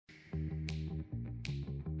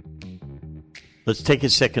Let's take a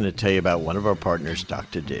second to tell you about one of our partners,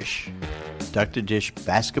 Dr. Dish. Dr. Dish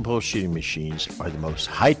basketball shooting machines are the most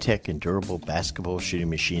high-tech and durable basketball shooting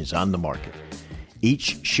machines on the market.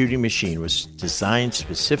 Each shooting machine was designed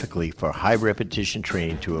specifically for high-repetition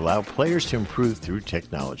training to allow players to improve through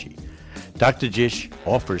technology. Dr. Dish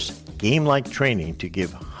offers game-like training to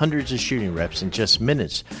give hundreds of shooting reps in just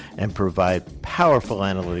minutes and provide powerful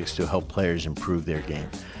analytics to help players improve their game.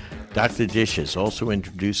 Dr. Dish has also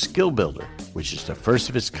introduced Skill Builder, which is the first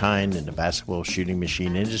of its kind in the basketball shooting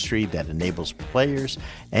machine industry that enables players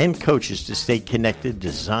and coaches to stay connected,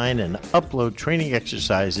 design and upload training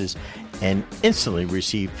exercises, and instantly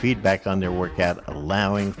receive feedback on their workout,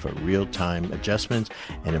 allowing for real-time adjustments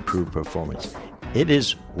and improved performance. It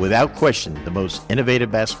is, without question, the most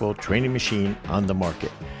innovative basketball training machine on the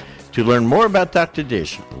market. To learn more about Dr.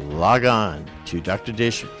 Dish, log on to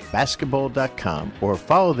drdishbasketball.com or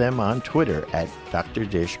follow them on Twitter at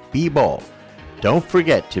drdishbball. Don't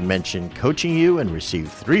forget to mention Coaching You and receive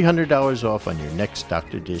 $300 off on your next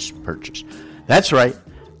Dr. Dish purchase. That's right.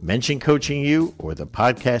 Mention Coaching You or the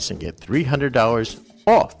podcast and get $300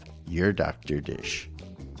 off your Dr. Dish.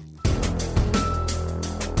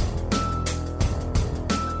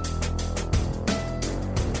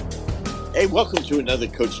 Hey, welcome to another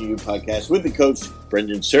Coaching You podcast with the coach,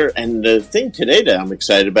 Brendan Suhr. And the thing today that I'm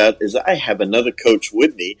excited about is I have another coach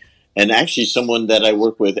with me, and actually someone that I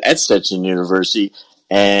work with at Stetson University.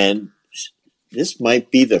 And this might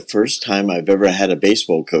be the first time I've ever had a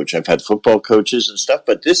baseball coach. I've had football coaches and stuff,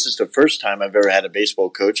 but this is the first time I've ever had a baseball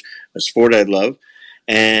coach, a sport I love.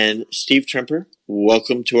 And Steve Tremper,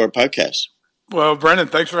 welcome to our podcast. Well, Brendan,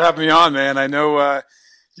 thanks for having me on, man. I know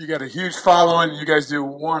you got a huge following. You guys do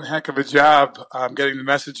one heck of a job getting the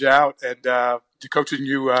message out and to Coaching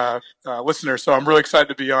You listeners. So I'm really excited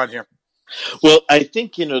to be on here. Well, I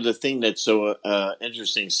think, the thing that's so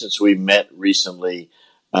interesting since we met recently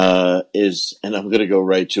is, and I'm going to go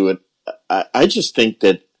right to it, I just think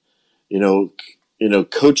that,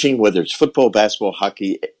 coaching, whether it's football, basketball,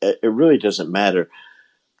 hockey, it really doesn't matter.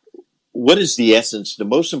 What is the essence, the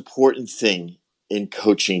most important thing in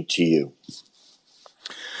coaching to you?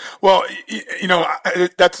 Well,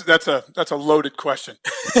 that's a loaded question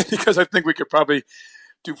because I think we could probably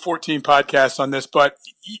do 14 podcasts on this. But,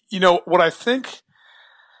 what I think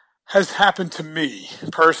has happened to me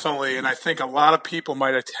personally, and I think a lot of people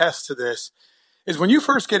might attest to this, is when you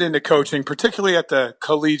first get into coaching, particularly at the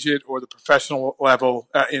collegiate or the professional level,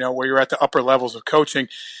 where you're at the upper levels of coaching,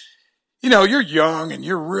 you're young and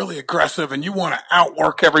you're really aggressive and you want to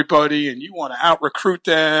outwork everybody and you want to out-recruit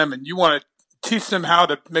them and you want to teach them how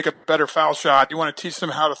to make a better foul shot. You want to teach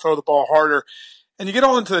them how to throw the ball harder. And you get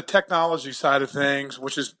all into the technology side of things,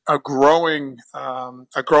 which is a growing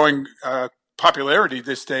popularity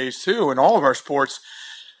these days too in all of our sports.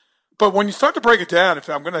 But when you start to break it down,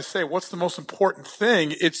 if I'm going to say what's the most important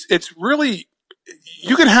thing, it's really,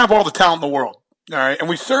 you can have all the talent in the world. All right. And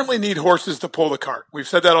we certainly need horses to pull the cart. We've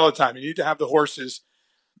said that all the time. You need to have the horses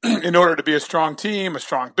in order to be a strong team, a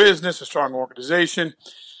strong business, a strong organization.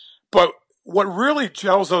 But what really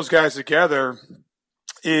gels those guys together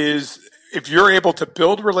is if you're able to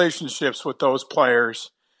build relationships with those players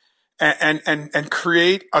and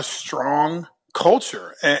create a strong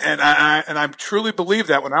culture. And I truly believe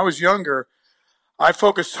that when I was younger, I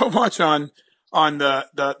focused so much on the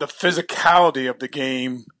physicality of the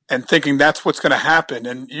game and thinking that's what's going to happen.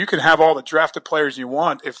 And you can have all the drafted players you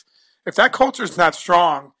want. If that culture is not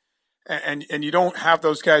strong and you don't have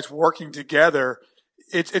those guys working together,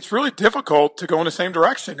 it's really difficult to go in the same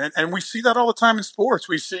direction. And we see that all the time in sports.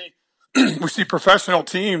 We see professional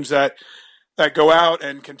teams that go out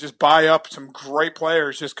and can just buy up some great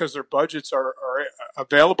players just because their budgets are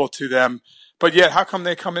available to them. But yet, how come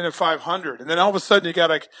they come in at 500? And then all of a sudden you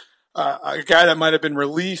got a guy that might have been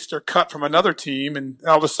released or cut from another team, and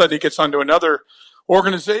all of a sudden he gets onto another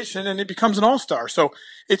organization and he becomes an all-star. So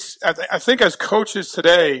I think as coaches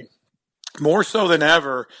today, more so than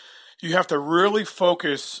ever, you have to really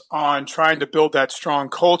focus on trying to build that strong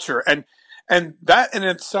culture. And that in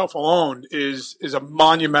itself alone is a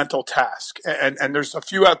monumental task. And there's a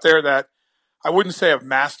few out there that I wouldn't say have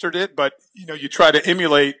mastered it, but, you try to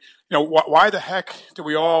emulate, why the heck do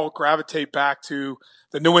we all gravitate back to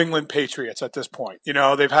the New England Patriots at this point?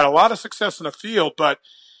 They've had a lot of success in the field, but,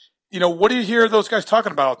 what do you hear those guys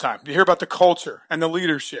talking about all the time? You hear about the culture and the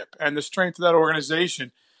leadership and the strength of that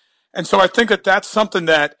organization. And so I think that that's something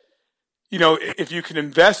that, if you can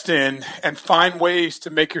invest in and find ways to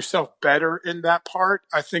make yourself better in that part,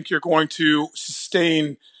 I think you're going to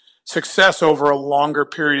sustain success over a longer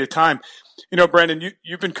period of time. Brandon,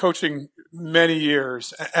 you've been coaching many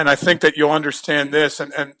years, and I think that you'll understand this,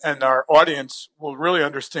 and our audience will really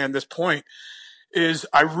understand this point, is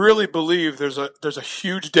I really believe there's a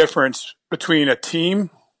huge difference between a team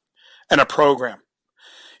and a program.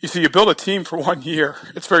 You see, you build a team for 1 year.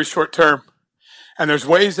 It's very short term. And there's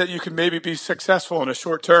ways that you can maybe be successful in a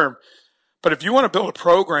short term. But if you want to build a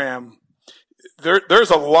program, there's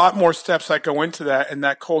a lot more steps that go into that, and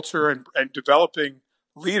that culture and developing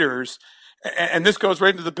leaders. And this goes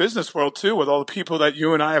right into the business world too, with all the people that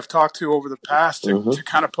you and I have talked to over the past to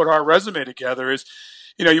kind of put our resume together is,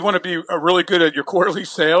 you want to be really good at your quarterly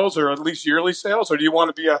sales or at least yearly sales, or do you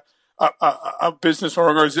want to be a business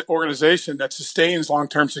or organization that sustains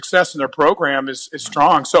long-term success and their program is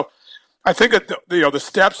strong? So I think that the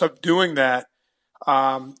steps of doing that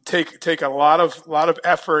take a lot of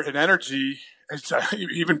effort and energy,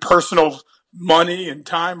 even personal money and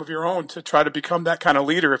time of your own, to try to become that kind of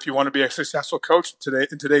leader if you want to be a successful coach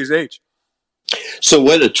in today's age. So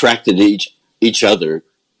what attracted each other,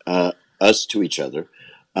 us to each other,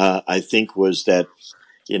 I think was that,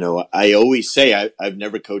 I always say I've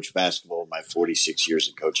never coached basketball in my 46 years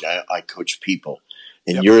of coaching. I coach people,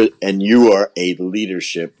 and Yep. you are a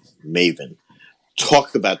leadership maven.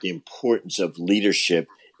 Talk about the importance of leadership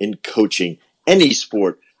in coaching any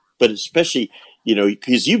sport, but especially,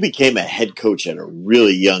 because you became a head coach at a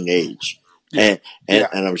really young age. Yeah. And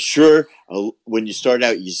I'm sure when you start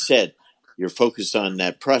out, you said you're focused on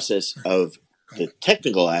that process of the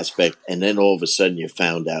technical aspect, and then all of a sudden you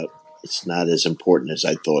found out it's not as important as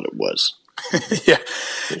I thought it was. Yeah,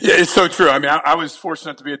 it's so true. I mean, I was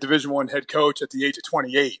fortunate to be a Division I head coach at the age of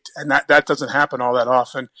 28, and that doesn't happen all that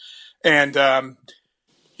often. And I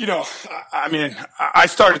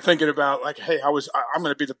started thinking about like, hey, I'm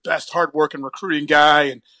going to be the best hardworking recruiting guy,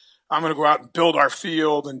 and I'm going to go out and build our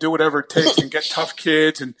field and do whatever it takes and get tough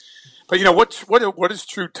kids. But what is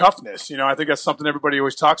true toughness? I think that's something everybody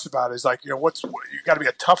always talks about is like, you got to be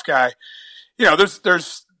a tough guy.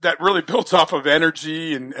 There's that really built off of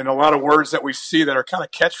energy and a lot of words that we see that are kind of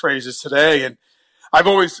catchphrases today. And I've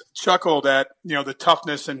always chuckled at, the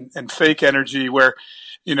toughness and fake energy where,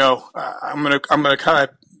 I'm going to kind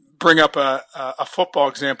of bring up a football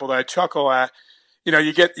example that I chuckle at.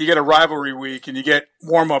 You get a rivalry week and you get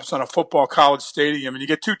warm-ups on a football college stadium, and you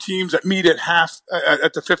get two teams that meet at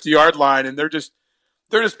the 50-yard line, and they're just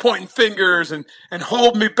pointing fingers and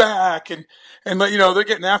hold me back and they're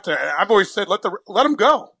getting after it. I've always said let them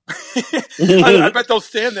go. I bet they'll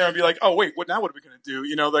stand there and be like, oh wait, what are we going to do?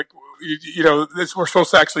 We're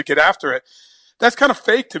supposed to actually get after it. That's kind of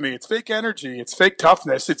fake to me. It's fake energy. It's fake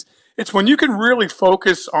toughness. It's when you can really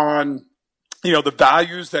focus on the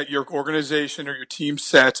values that your organization or your team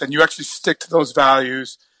sets, and you actually stick to those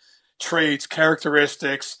values, traits,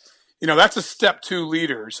 characteristics. That's a step to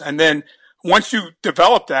leaders. And then once you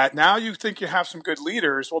develop that, now you think you have some good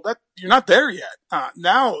leaders. Well, you're not there yet.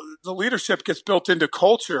 Now the leadership gets built into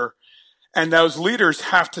culture, and those leaders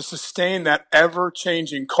have to sustain that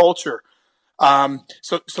ever-changing culture.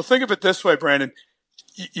 So think of it this way, Brandon.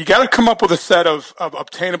 You got to come up with a set of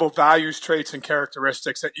obtainable values, traits, and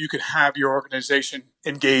characteristics that you can have your organization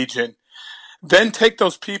engage in. Then take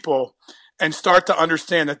those people and start to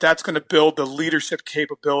understand that that's going to build the leadership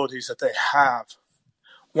capabilities that they have.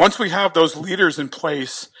 Once we have those leaders in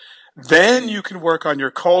place, then you can work on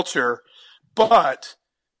your culture, but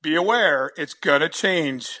be aware it's going to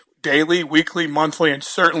change daily, weekly, monthly, and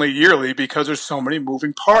certainly yearly because there's so many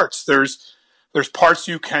moving parts. There's parts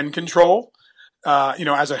you can control.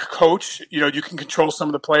 As a coach, you can control some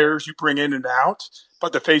of the players you bring in and out,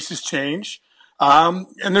 but the faces change. And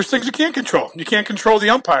there's things you can't control. You can't control the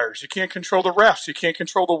umpires. You can't control the refs. You can't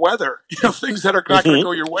control the weather. Things that are not going to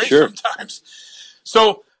go your way sometimes.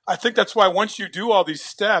 So I think that's why once you do all these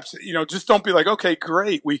steps, just don't be like, okay,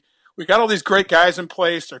 great. We got all these great guys in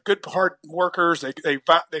place. They're good, hard workers.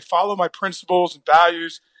 They follow my principles and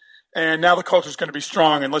values. And now the culture is going to be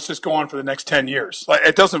strong, and let's just go on for the next 10 years.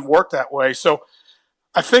 It doesn't work that way. So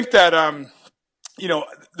I think that,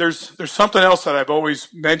 there's something else that I've always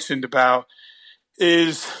mentioned about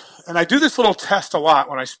is, and I do this little test a lot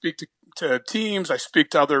when I speak to teams, I speak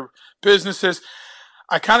to other businesses.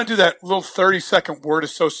 I kind of do that little 30-second word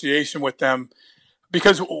association with them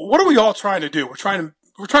because what are we all trying to do? We're trying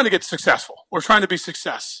to get successful. We're trying to be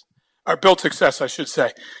success, or build success, I should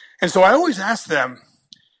say. And so I always ask them,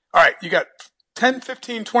 all right, you got 10,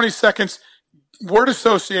 15, 20 seconds, word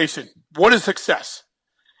association. What is success?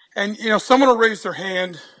 And, someone will raise their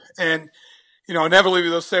hand and, inevitably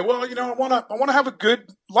they'll say, well, I want to have a good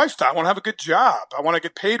lifestyle. I want to have a good job. I want to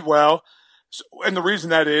get paid well. And the reason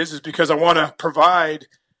that is because I want to provide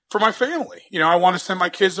for my family. I want to send my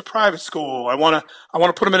kids to private school. I want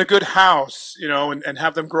to put them in a good house, and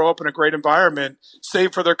have them grow up in a great environment,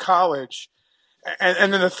 save for their college.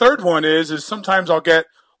 And then the third one is sometimes I'll get,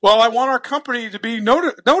 well, I want our company to be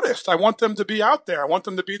noticed. I want them to be out there. I want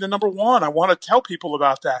them to be the number one. I want to tell people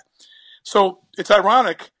about that. So it's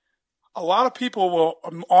ironic. A lot of people will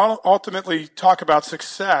ultimately talk about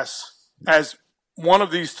success as one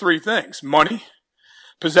of these three things: money,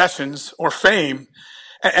 possessions, or fame.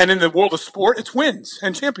 And in the world of sport, it's wins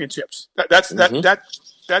and championships. That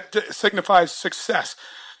signifies success.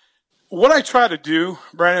 What I try to do,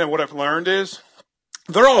 Brandon, and what I've learned is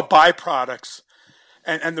they're all byproducts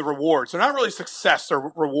and the rewards. They're not really success,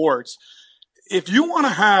 they're rewards. If you want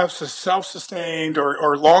to have self-sustained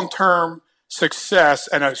or long-term success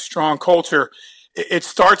and a strong culture, it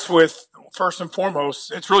starts with, first and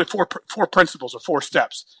foremost, it's really four principles or 4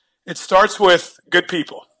 steps. It starts with good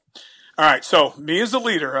people. All right, so me as the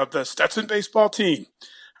leader of the Stetson baseball team,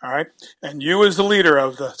 all right, and you as the leader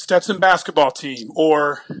of the Stetson basketball team,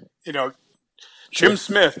 or, Jim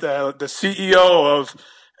Smith, the CEO of,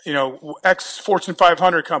 X Fortune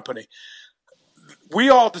 500 company, we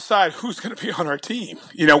all decide who's going to be on our team.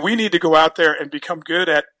 We need to go out there and become good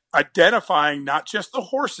at identifying not just the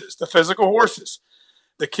horses, the physical horses,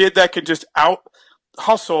 the kid that can just out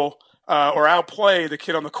hustle or outplay the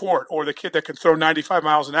kid on the court, or the kid that can throw 95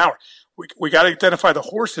 miles an hour. We got to identify the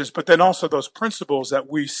horses, but then also those principles that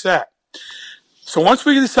we set. So once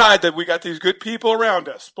we decide that we got these good people around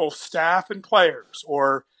us, both staff and players,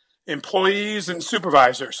 or employees and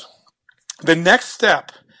supervisors, the next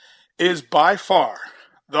step is by far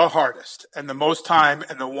the hardest and the most time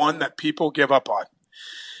and the one that people give up on.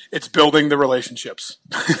 It's building the relationships.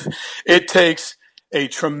 It takes a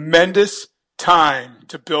tremendous time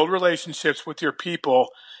to build relationships with your people,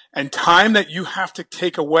 and time that you have to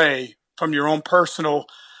take away from your own personal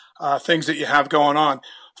things that you have going on.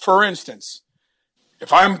 For instance,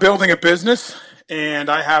 if I'm building a business and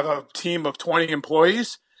I have a team of 20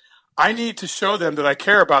 employees, I need to show them that I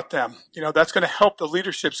care about them. That's going to help the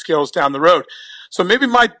leadership skills down the road. So maybe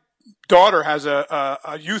my daughter has a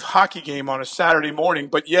youth hockey game on a Saturday morning,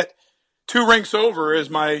 but yet 2 ranks over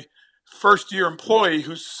is my first-year employee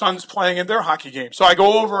whose son's playing in their hockey game. So I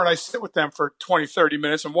go over and I sit with them for 20, 30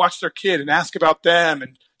 minutes and watch their kid and ask about them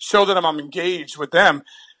and show them I'm engaged with them.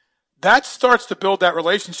 That starts to build that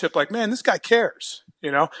relationship, like, man, this guy cares.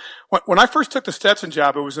 When I first took the Stetson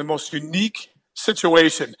job, it was the most unique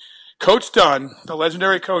situation. Coach Dunn, the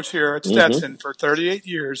legendary coach here at Stetson for 38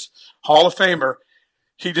 years, Hall of Famer,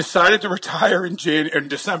 he decided to retire in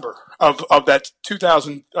December of that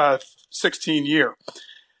 2016 year.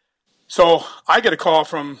 So I get a call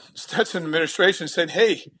from Stetson administration saying,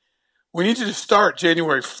 hey, we need you to start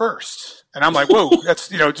January 1st. And I'm like, whoa,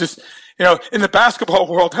 that's, in the basketball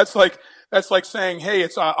world, that's like saying, hey,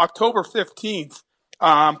 it's October 15th.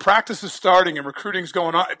 Practice is starting and recruiting's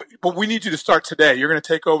going on, but we need you to start today. You're going to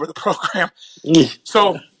take over the program.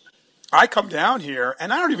 So I come down here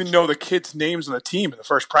and I don't even know the kids' names on the team in the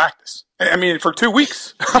first practice. I mean, for 2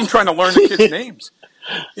 weeks, I'm trying to learn the kids' names.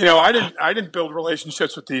 I didn't build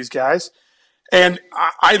relationships with these guys. And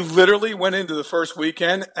I literally went into the first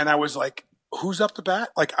weekend and I was like, who's up to bat?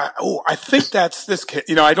 Like, I think that's this kid.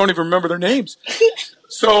 I don't even remember their names.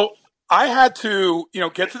 So I had to,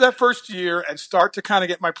 get to that first year and start to kind of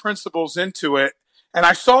get my principles into it. And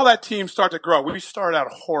I saw that team start to grow. We started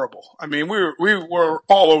out horrible. I mean, we were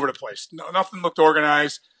all over the place. Nothing looked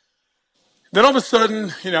organized. Then all of a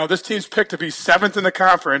sudden, this team's picked to be 7th in the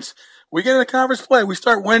conference. We get in the conference play. We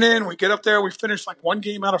start winning. We get up there. We finish like 1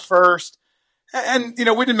 game out of first. And, we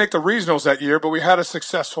didn't make the regionals that year, but we had a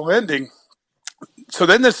successful ending. So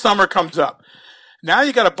then this summer comes up. Now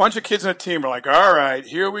you got a bunch of kids on the team. We're like, all right,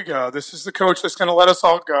 here we go. This is the coach that's going to let us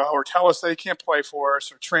all go or tell us they can't play for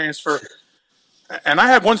us or transfer. And I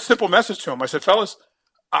had one simple message to them. I said, fellas,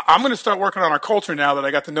 I'm going to start working on our culture now that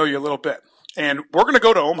I got to know you a little bit. And we're going to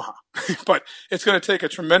go to Omaha. But it's going to take a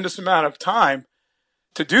tremendous amount of time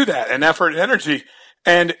to do that, and effort and energy.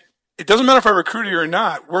 And it doesn't matter if I recruit you or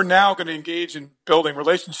not. We're now going to engage in building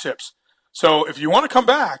relationships. So if you want to come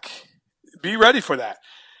back, be ready for that.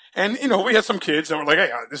 And, we had some kids that were like,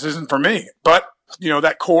 hey, this isn't for me. But,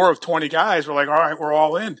 that core of 20 guys were like, all right, we're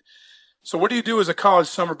all in. So what do you do as a college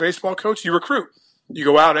summer baseball coach? You recruit. You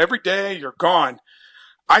go out every day. You're gone.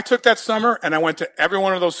 I took that summer and I went to every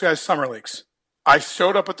one of those guys' summer leagues. I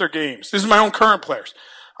showed up at their games. This is my own current players.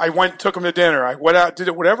 I went and took them to dinner. I went out, did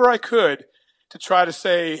whatever I could to try to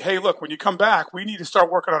say, hey, look, when you come back, we need to start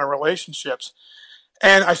working on our relationships.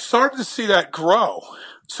 And I started to see that grow.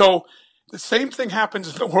 So the same thing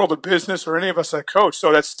happens in the world of business or any of us that coach.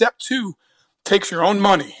 So that's step 2 takes your own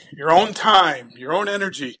money, your own time, your own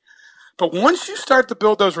energy. But once you start to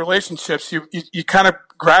build those relationships, you kind of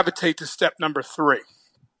gravitate to step number 3.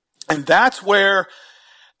 And that's where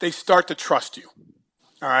they start to trust you.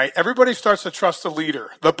 All right. Everybody starts to trust the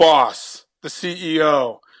leader, the boss, the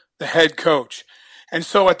CEO, the head coach. And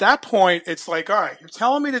so at that point, it's like, all right, you're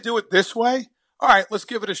telling me to do it this way? All right, let's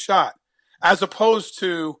give it a shot. As opposed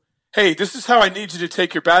to, hey, this is how I need you to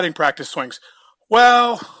take your batting practice swings.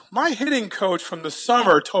 Well, my hitting coach from the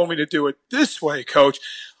summer told me to do it this way, coach.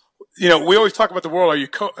 We always talk about the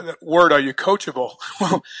word, are you coachable?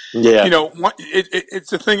 Well, Yeah. It's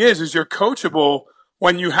the thing is you're coachable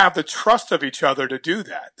when you have the trust of each other to do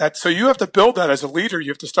that. So you have to build that as a leader.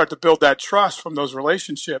 You have to start to build that trust from those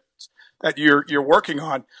relationships that you're working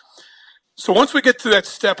on. So once we get to that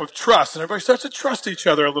step of trust and everybody starts to trust each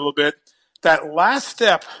other a little bit, that last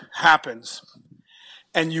step happens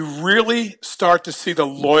and you really start to see the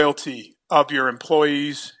loyalty of your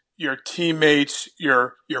employees, your teammates,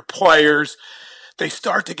 your players. They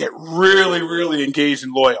start to get really, really engaged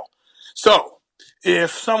and loyal. So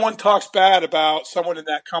if someone talks bad about someone in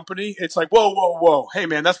that company, it's like, whoa. Hey,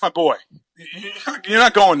 man, that's my boy. You're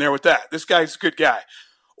not going there with that. This guy's a good guy.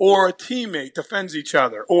 Or a teammate defends each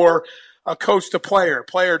other, or a coach to player,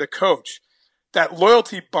 player to coach. That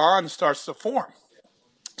loyalty bond starts to form.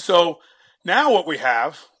 So now what we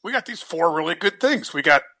got these 4 really good things. We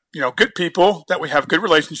got, good people that we have good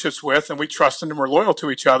relationships with and we trust them and we're loyal to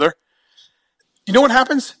each other. You know what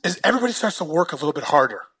happens is everybody starts to work a little bit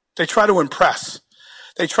harder. They try to impress.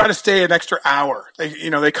 They try to stay an extra hour.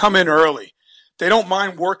 They come in early. They don't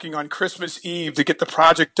mind working on Christmas Eve to get the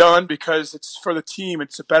project done because it's for the team.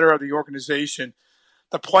 It's the better of the organization.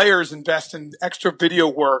 The players invest in extra video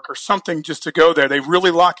work or something just to go there. They really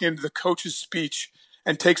lock into the coach's speech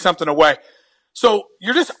and take something away. So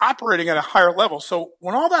you're just operating at a higher level. So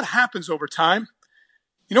when all that happens over time,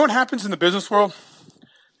 you know what happens in the business world?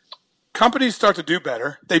 Companies start to do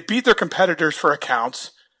better. They beat their competitors for accounts.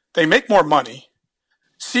 They make more money.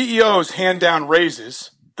 CEOs hand down raises.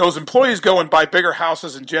 Those employees go and buy bigger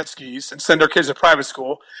houses and jet skis and send their kids to private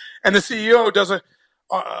school. And the CEO does a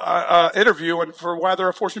interview for why they're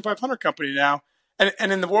a Fortune 500 company now.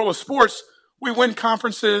 And in the world of sports, we win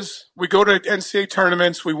conferences, we go to NCAA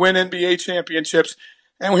tournaments, we win NBA championships,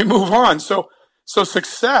 and we move on. So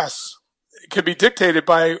success could be dictated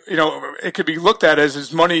by, it could be looked at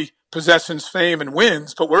as money, possessions, fame, and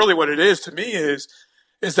wins. But really what it is to me is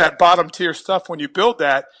that bottom tier stuff. When you build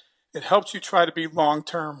that, it helps you try to be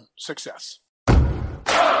long-term success.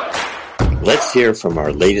 Let's hear from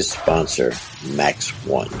our latest sponsor, Max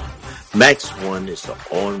One. Max One is the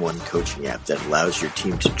all-in-one coaching app that allows your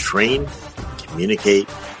team to train, communicate,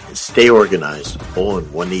 and stay organized all in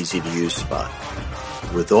one easy-to-use spot.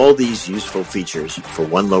 With all these useful features for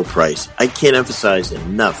one low price, I can't emphasize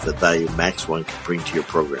enough the value Max One can bring to your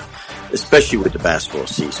program, especially with the basketball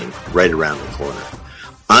season right around the corner.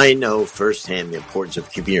 I know firsthand the importance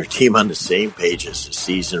of keeping your team on the same page as the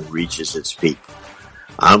season reaches its peak.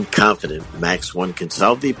 I'm confident Max One can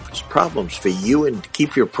solve these problems for you and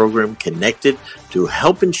keep your program connected to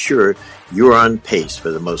help ensure you're on pace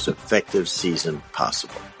for the most effective season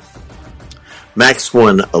possible. Max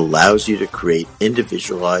One allows you to create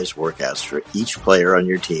individualized workouts for each player on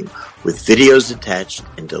your team with videos attached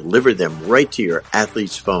and deliver them right to your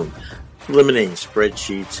athlete's phone, eliminating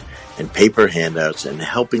spreadsheets and paper handouts and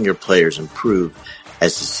helping your players improve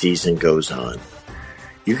as the season goes on.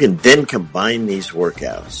 You can then combine these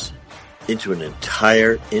workouts into an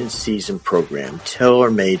entire in-season program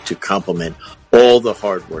tailor-made to complement all the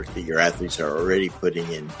hard work that your athletes are already putting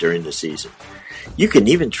in during the season. You can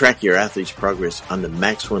even track your athletes' progress on the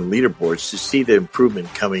Max One leaderboards to see the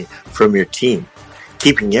improvement coming from your team,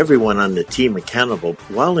 keeping everyone on the team accountable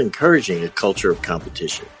while encouraging a culture of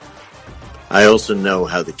competition. I also know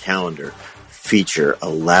how the calendar feature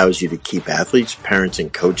allows you to keep athletes, parents,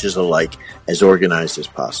 and coaches alike as organized as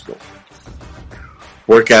possible.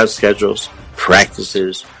 Workout schedules,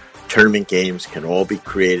 practices, tournament games can all be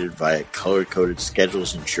created via color-coded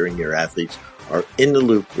schedules, ensuring your athletes are in the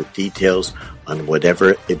loop with details on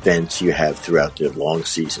whatever events you have throughout the long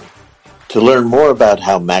season. To learn more about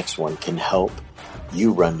how Max One can help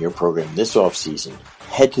you run your program this off-season,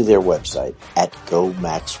 head to their website at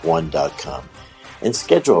gomax1.com and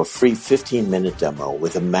schedule a free 15-minute demo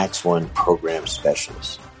with a Max One program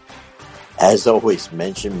specialist. As always,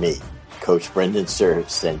 mention me, Coach Brendan Sir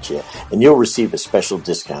sent you, and you'll receive a special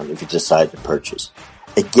discount if you decide to purchase.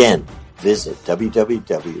 Again, visit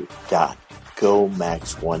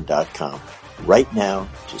www.gomax1.com right now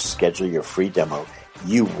to schedule your free demo.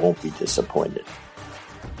 You won't be disappointed.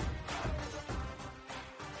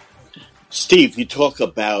 Steve, you talk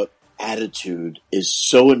about attitude is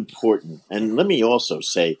so important. And let me also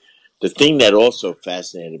say, the thing that also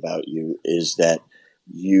fascinated about you is that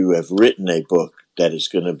you have written a book that is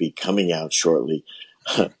going to be coming out shortly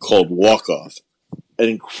called Walk Off. An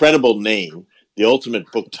incredible name, the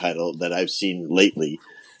ultimate book title that I've seen lately.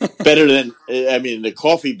 Better than, the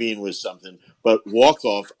Coffee Bean was something, but Walk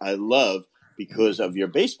Off I love because of your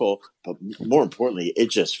baseball, but more importantly,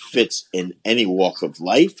 it just fits in any walk of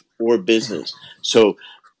life or business. So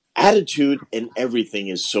attitude in everything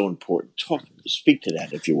is so important. Speak to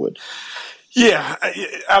that if you would. Yeah,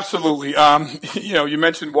 absolutely. You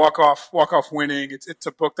mentioned walk off winning. It's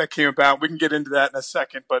a book that came about. We can get into that in a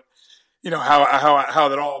second, but how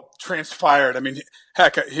that all transpired. I mean,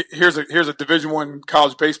 heck, here's a Division I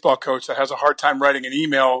college baseball coach that has a hard time writing an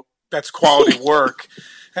email that's quality work.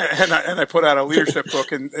 And I put out a leadership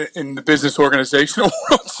book in the business organizational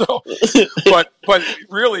world. So, but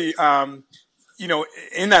really,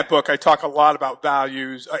 in that book, I talk a lot about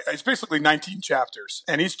values. It's basically 19 chapters,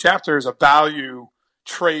 and each chapter is a value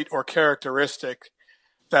trait or characteristic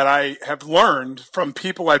that I have learned from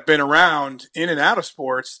people I've been around in and out of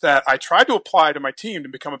sports that I tried to apply to my team to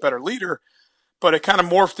become a better leader, but it kind of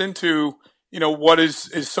morphed into, what is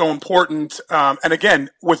so important. And again,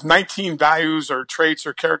 with 19 values or traits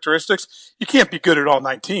or characteristics, you can't be good at all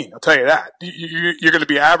 19. I'll tell you that. You're going to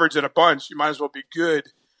be average at a bunch. You might as well be good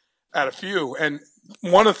at a few. And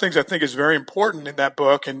one of the things I think is very important in that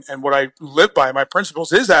book and what I live by, my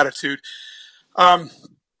principles, is attitude.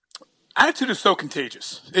 Attitude is so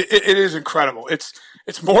contagious. It is incredible.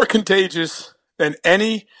 It's more contagious than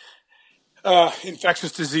any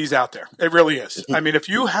infectious disease out there. It really is. I mean, if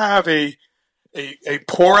you have a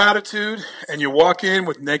poor attitude and you walk in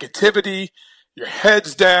with negativity, your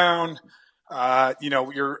head's down,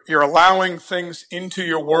 you're allowing things into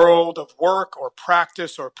your world of work or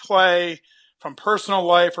practice or play from personal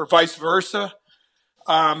life or vice versa.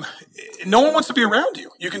 No one wants to be around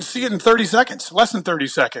you. You can see it in 30 seconds, less than 30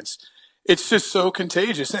 seconds. It's just so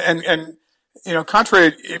contagious. And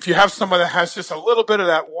contrary, if you have someone that has just a little bit of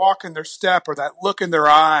that walk in their step or that look in their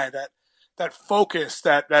eye, that focus,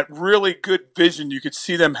 that really good vision you could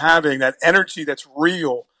see them having, that energy that's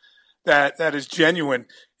real, that is genuine,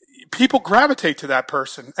 people gravitate to that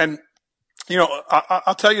person. And,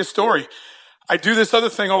 I'll tell you a story. I do this other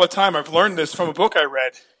thing all the time. I've learned this from a book I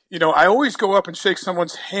read. I always go up and shake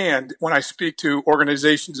someone's hand when I speak to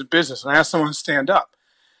organizations and business, and I ask someone to stand up.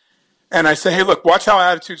 And I say, hey, look, watch how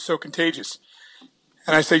attitude's so contagious.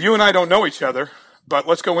 And I say, you and I don't know each other, but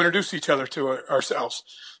let's go introduce each other to ourselves.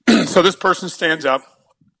 So this person stands up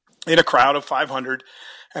in a crowd of 500,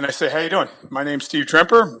 and I say, how you doing? My name's Steve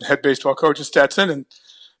Tremper, head baseball coach at Stetson, and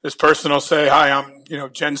this person will say, hi, I'm,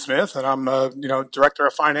 Jen Smith, and I'm, director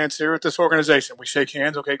of finance here at this organization. We shake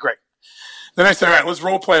hands. Okay, great. Then I say, all right, let's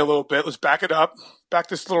role play a little bit. Let's back it up, back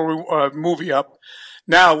this little movie up.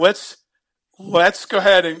 Now let's go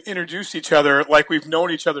ahead and introduce each other like we've known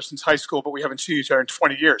each other since high school, but we haven't seen each other in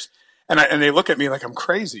 20 years. And they look at me like I'm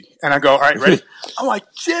crazy. And I go, all right, ready? I'm like,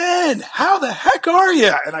 Jen, how the heck are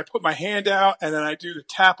you? And I put my hand out, and then I do the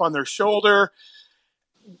tap on their shoulder.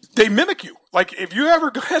 They mimic you. Like, if you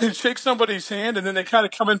ever go ahead and shake somebody's hand and then they kind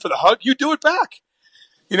of come in for the hug, you do it back.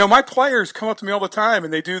 My players come up to me all the time,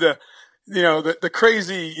 and they do the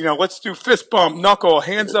crazy, let's do fist bump, knuckle,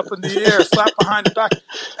 hands up in the air, slap behind the back.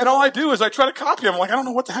 And all I do is I try to copy them. Like, I don't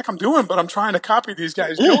know what the heck I'm doing, but I'm trying to copy these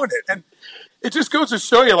guys doing it. And it just goes to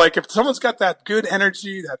show you, like, if someone's got that good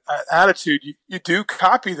energy, that attitude, you do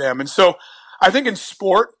copy them. And so I think in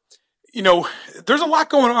sport, there's a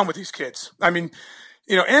lot going on with these kids. I mean,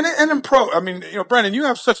 and in pro, Brendan, you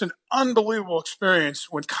have such an unbelievable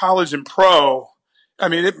experience with college and pro. I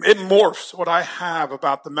mean, it morphs what I have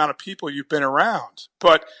about the amount of people you've been around.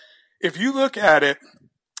 But if you look at it,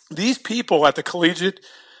 these people at the collegiate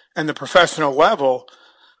and the professional level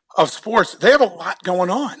of sports, they have a lot going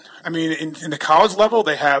on. I mean, in the college level,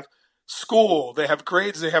 they have school, they have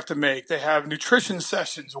grades they have to make, they have nutrition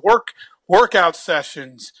sessions, workout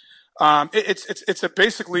sessions. It's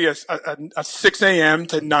basically a 6 a.m.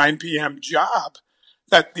 to 9 p.m. job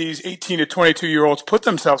that these 18 to 22-year-olds put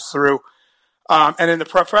themselves through. And in the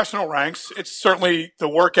professional ranks, it's certainly the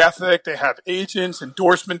work ethic. They have agents,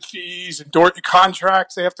 endorsement fees,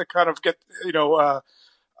 contracts they have to kind of get,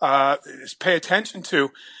 pay attention to.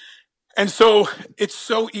 And so it's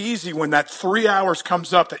so easy when that 3 hours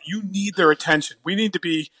comes up that you need their attention. We need to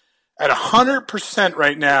be at 100%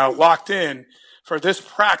 right now locked in for this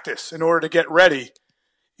practice in order to get ready,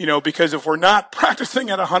 because if we're not practicing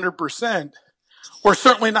at 100%, we're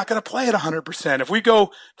certainly not going to play at 100%. If we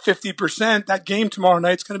go 50%, that game tomorrow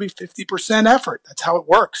night is going to be 50% effort. That's how it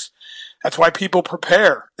works. That's why people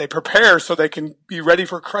prepare. They prepare so they can be ready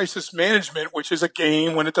for crisis management, which is a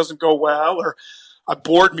game when it doesn't go well, or a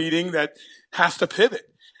board meeting that has to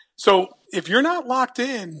pivot. So if you're not locked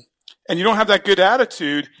in and you don't have that good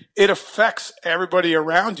attitude, it affects everybody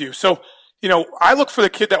around you. So, I look for the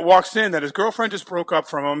kid that walks in that his girlfriend just broke up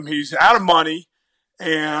from him. He's out of money,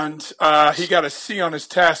 and he got a C on his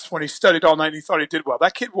test when he studied all night and he thought he did well.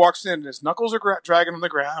 That kid walks in and his knuckles are dragging on the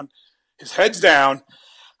ground, his head's down.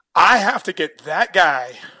 I have to get that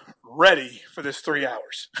guy ready for this 3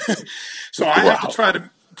 hours. So I have to try to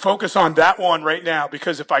focus on that one right now,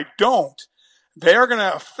 because if I don't, they are going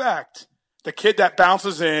to affect the kid that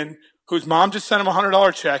bounces in, whose mom just sent him a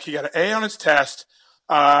 $100 check. He got an A on his test.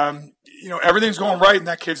 Everything's going right in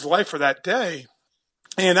that kid's life for that day.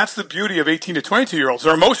 And that's the beauty of 18 to 22-year-olds.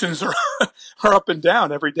 Their emotions are up and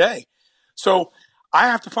down every day. So I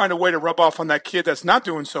have to find a way to rub off on that kid that's not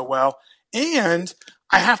doing so well. And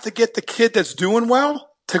I have to get the kid that's doing well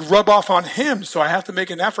to rub off on him. So I have to make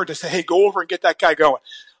an effort to say, hey, go over and get that guy going.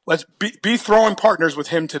 Let's be throwing partners with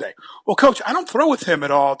him today. Well, coach, I don't throw with him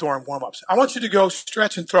at all during warm-ups. I want you to go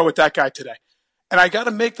stretch and throw with that guy today. And I got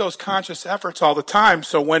to make those conscious efforts all the time.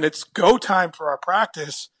 So when it's go time for our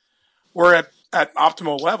practice, we're at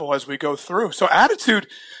optimal level as we go through. So attitude,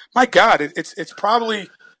 my God, it's probably,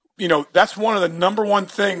 that's one of the number one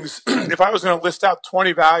things. If I was going to list out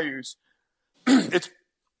 20 values, it's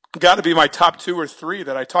got to be my top 2 or 3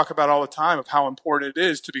 that I talk about all the time of how important it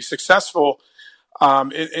is to be successful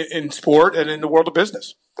in sport and in the world of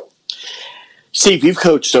business. Steve, you've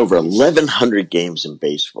coached over 1,100 games in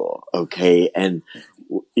baseball, okay? And,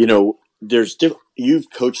 you've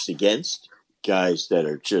coached against guys that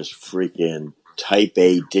are just freaking type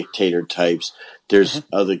A dictator types. There's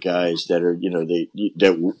other guys that are,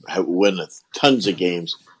 that have won tons of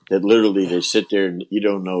games that literally they sit there and you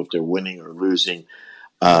don't know if they're winning or losing.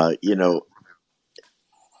 What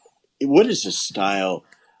is the style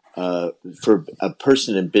for a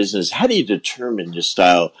person in business? How do you determine the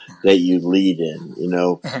style that you lead in?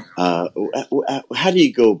 How do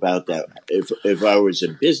you go about that? If I was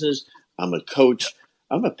in business, I'm a coach,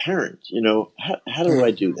 I'm a parent. How do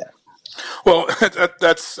I do that? Well,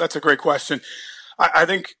 that's a great question. I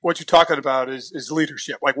think what you're talking about is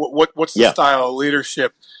leadership. Like what's the style of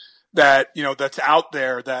leadership that that's out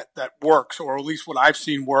there that works, or at least what I've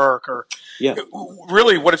seen work, or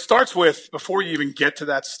really what it starts with before you even get to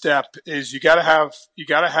that step is you got to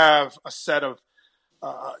have a set of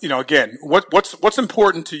again what's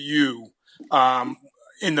important to you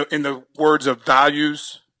in the words of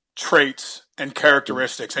values, traits, and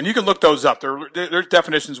characteristics, and you can look those up. There's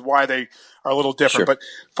definitions why they are a little different, but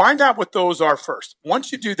find out what those are first.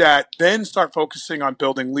 Once you do that, then start focusing on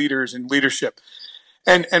building leaders and leadership.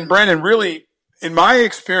 And Brandon, really, in my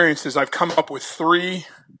experiences, I've come up with 3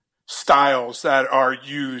 styles that are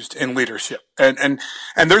used in leadership, and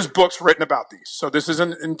there's books written about these. So this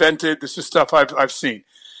isn't invented. This is stuff I've seen.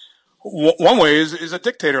 One way is a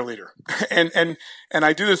dictator leader, and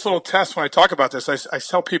I do this little test when I talk about this. I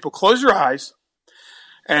tell people, close your eyes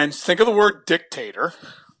and think of the word dictator,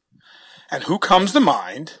 and who comes to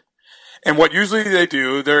mind. And what usually they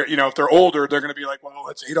do, if they're older, they're going to be like, well,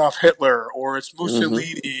 it's Adolf Hitler, or it's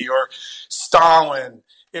Mussolini, or Stalin,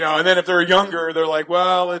 and then if they're younger, they're like,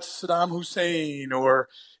 well, it's Saddam Hussein, or,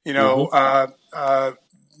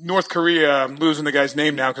 North Korea. I'm losing the guy's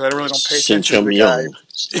name now because I really don't pay attention to the guy.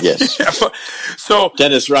 Yes. So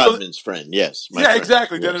Dennis Rodman's friend. Yes. Friend.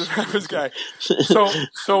 Exactly. Yes. Dennis Rodman's guy.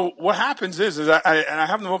 So what happens is I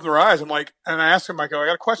have them open their eyes. I'm like, and I ask them, I got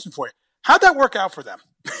a question for you. How'd that work out for them?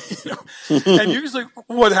 And usually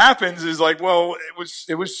what happens is like, well,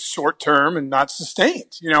 it was short term and not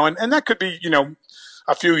sustained, and that could be,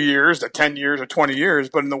 a few years, 10 years or 20 years.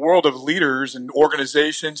 But in the world of leaders and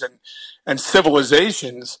organizations and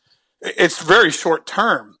civilizations, it's very short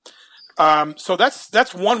term. So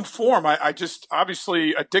that's one form. I just,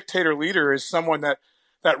 obviously a dictator leader is someone that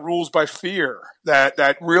rules by fear,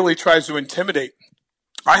 that really tries to intimidate.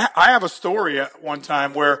 I have a story at one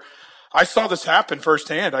time where I saw this happen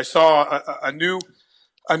firsthand. I saw a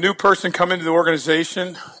new person come into the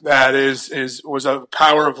organization that was a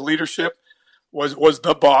power of leadership, was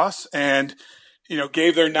the boss, and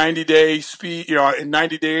gave their 90-day speech. In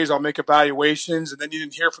 90 days I'll make evaluations, and then you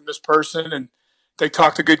didn't hear from this person, and they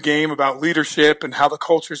talked a good game about leadership and how the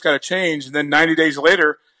culture's got to change. And then 90 days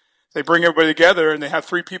later, they bring everybody together and they have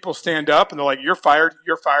 3 people stand up and they're like, "You're fired,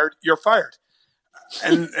 you're fired, you're fired."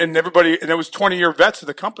 And everybody, and it was 20-year vets of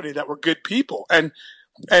the company that were good people. And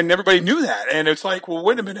everybody knew that. And it's like, well,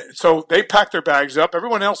 wait a minute. So they pack their bags up.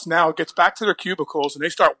 Everyone else now gets back to their cubicles and they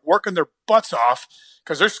start working their butts off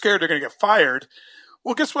because they're scared they're going to get fired.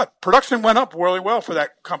 Well, guess what? Production went up really well for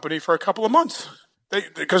that company for a couple of months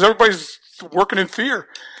because everybody's working in fear.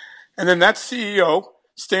 And then that CEO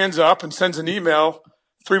stands up and sends an email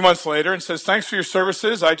 3 months later and says, thanks for your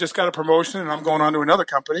services. I just got a promotion and I'm going on to another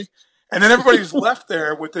company. And then everybody's left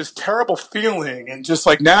there with this terrible feeling and just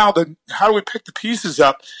like now, how do we pick the pieces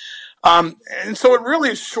up? And so it really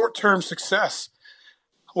is short-term success.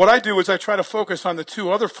 What I do is I try to focus on the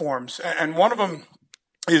two other forms, and one of them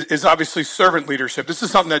is obviously servant leadership. This is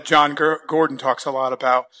something that John Gordon talks a lot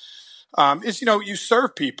about. You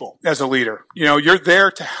serve people as a leader. You're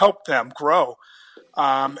there to help them grow,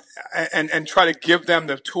 and try to give them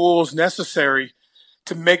the tools necessary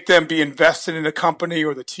to make them be invested in the company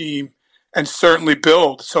or the team and certainly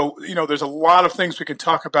build. So, there's a lot of things we can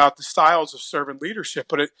talk about the styles of servant leadership,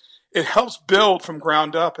 but it helps build from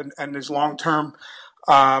ground up and as long-term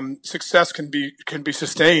success can be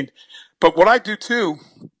sustained. But what I do too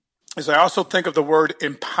is I also think of the word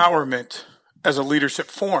empowerment as a leadership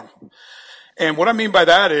form. And what I mean by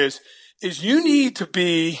that is you need to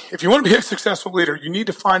be, if you want to be a successful leader, you need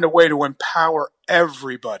to find a way to empower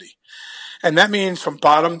everybody. And that means from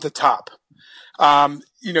bottom to top.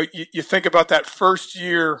 You think about that first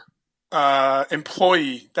year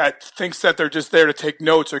employee that thinks that they're just there to take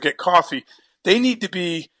notes or get coffee. They need to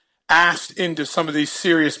be asked into some of these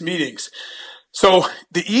serious meetings. So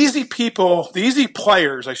the easy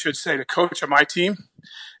players, I should say, to coach on my team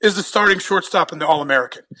is the starting shortstop and the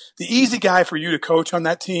All-American. The easy guy for you to coach on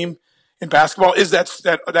that team in basketball is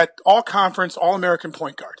that all-conference, All-American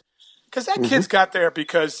point guard. Because that kid's got there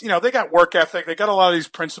because, they got work ethic, they got a lot of these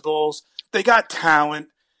principles, they got talent,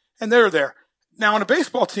 and they're there. Now, on a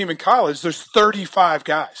baseball team in college, there's 35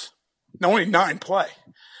 guys. Now, only 9 play.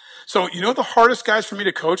 So, the hardest guys for me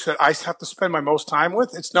to coach that I have to spend my most time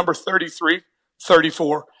with? It's number 33,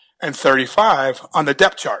 34, and 35 on the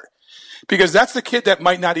depth chart. Because that's the kid that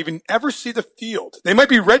might not even ever see the field. They might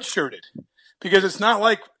be redshirted because it's not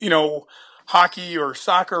like, hockey or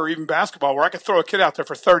soccer or even basketball where I could throw a kid out there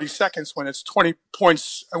for 30 seconds when it's 20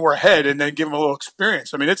 points and we're ahead and then give them a little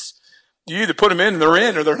experience. I mean, you either put them in and they're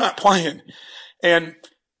in or they're not playing. And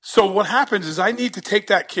so what happens is I need to take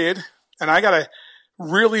that kid and I got to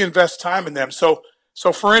really invest time in them. So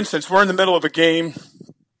for instance, we're in the middle of a game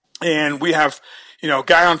and we have,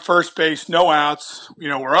 guy on first base, no outs,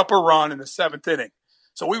 we're up a run in the 7th inning.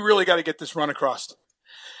 So we really got to get this run across.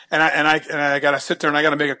 And I got to sit there and I got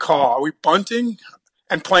to make a call. Are we bunting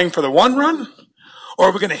and playing for the 1 run, or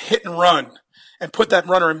are we going to hit and run and put that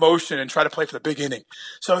runner in motion and try to play for the big inning?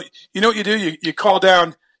 So you know what you do? You call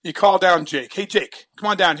down Jake. Hey Jake, come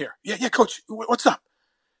on down here. Yeah, coach. What's up?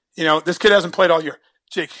 This kid hasn't played all year.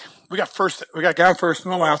 Jake, we got guy on first,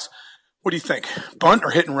 no outs. What do you think? Bunt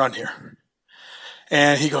or hit and run here?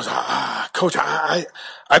 And he goes, coach, I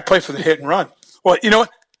play for the hit and run. Well, you know what?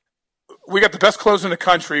 We got the best closer in the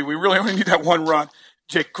country. We really only need that 1 run.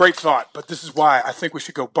 Jake, great thought, but this is why I think we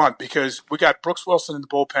should go bunt because we got Brooks Wilson in the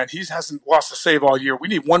bullpen. He hasn't lost a save all year. We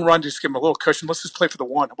need 1 run to just give him a little cushion. Let's just play for the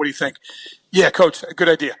 1. What do you think? Yeah, coach, good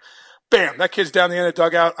idea. Bam, that kid's down the end of the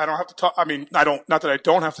dugout. I don't have to talk. I mean, not that I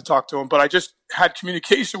don't have to talk to him, but I just had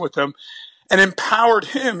communication with him and empowered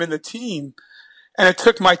him and the team. And it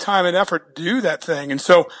took my time and effort to do that thing. And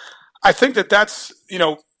so I think that's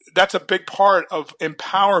a big part of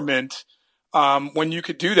empowerment. When you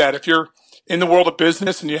could do that, if you're in the world of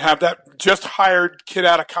business and you have that just hired kid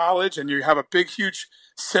out of college and you have a big, huge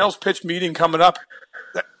sales pitch meeting coming up,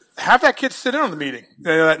 have that kid sit in on the meeting,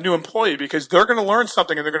 that new employee, because they're going to learn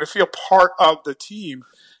something and they're going to feel part of the team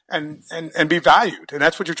and be valued. And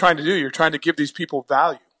that's what you're trying to do. You're trying to give these people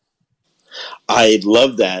value. I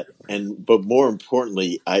love that. But more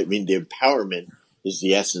importantly, I mean, the empowerment is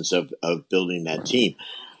the essence of building that team.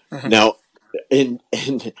 Mm-hmm. Now, in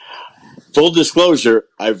full disclosure,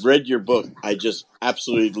 I've read your book. I just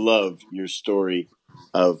absolutely love your story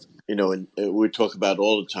of, and we talk about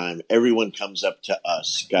all the time. Everyone comes up to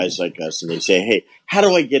us, guys like us, and they say, hey, how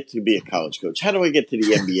do I get to be a college coach? How do I get to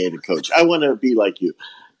the NBA to coach? I want to be like you.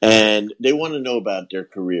 And they want to know about their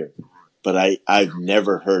career. But I've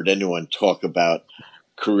never heard anyone talk about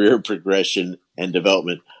career progression and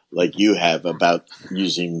development like you have about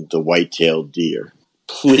using the white-tailed deer.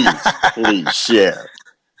 Please share.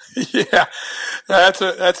 Yeah, that's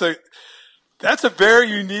a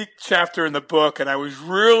very unique chapter in the book, and I was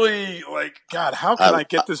really like, God, how can I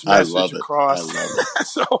get this message across? I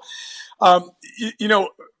love it.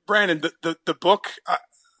 So, Brandon, the book,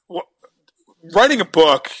 writing a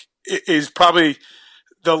book is probably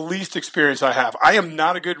the least experience I have. I am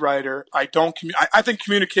not a good writer. I think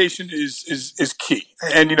communication is key,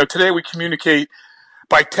 and today we communicate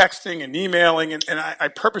by texting and emailing, and I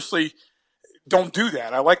purposely don't do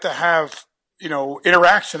that. I like to have,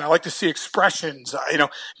 interaction. I like to see expressions.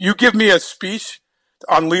 You give me a speech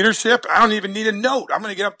on leadership, I don't even need a note. I'm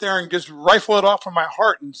going to get up there and just rifle it off from my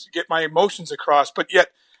heart and get my emotions across. But yet,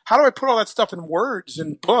 how do I put all that stuff in words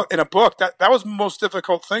in a book? That was the most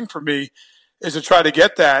difficult thing for me, is to try to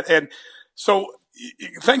get that. And so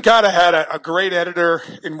thank God I had a great editor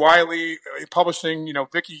in Wiley Publishing.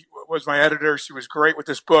 Vicki was my editor. She was great with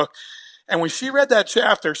this book. And when she read that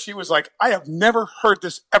chapter, she was like, I have never heard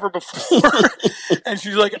this ever before. And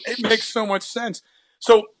she's like, it makes so much sense.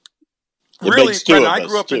 So really, Brendan, I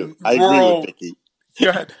grew up in rural. Go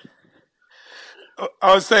ahead.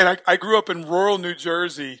 I was saying I grew up in rural New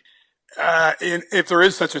Jersey. If there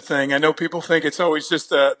is such a thing, I know people think it's always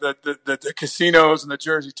just the casinos and the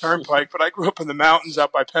Jersey Turnpike, but I grew up in the mountains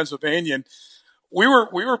out by Pennsylvania, and we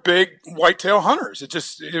were big whitetail hunters. It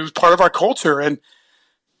was part of our culture, and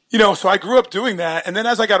so I grew up doing that. And then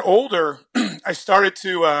as I got older, I started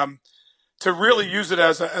to really use it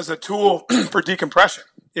as a tool for decompression.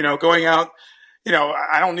 Going out,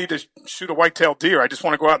 I don't need to shoot a white-tailed deer. I just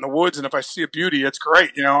want to go out in the woods, and if I see a beauty, it's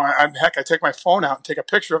great. I take my phone out and take a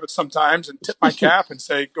picture of it sometimes and tip my cap and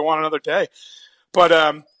say, go on another day.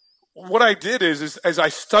 But what I did is as I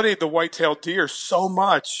studied the white-tailed deer so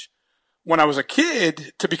much when I was a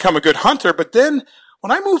kid to become a good hunter, but then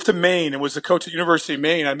when I moved to Maine and was the coach at University of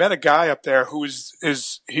Maine, I met a guy up there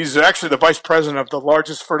he's actually the vice president of the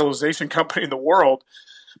largest fertilization company in the world,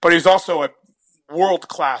 but he's also a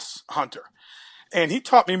world-class hunter. And he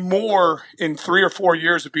taught me more in 3 or 4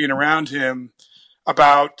 years of being around him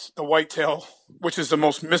about the whitetail, which is the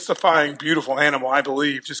most mystifying, beautiful animal, I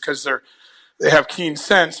believe, just because they have keen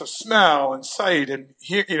sense of smell and sight and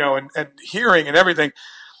and hearing and everything.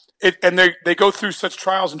 And they go through such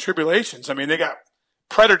trials and tribulations. I mean, they got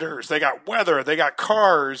predators, they got weather, they got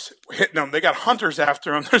cars hitting them, they got hunters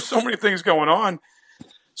after them. There's so many things going on.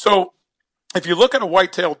 So if you look at a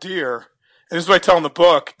white-tailed deer, and this is what I tell in the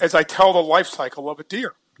book, as I tell the life cycle of a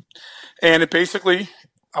deer. And it basically,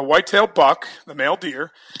 a white-tailed buck, the male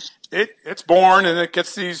deer, it's born and it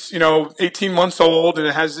gets these, 18 months old, and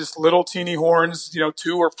it has this little teeny horns,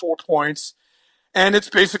 2 or 4 points. And it's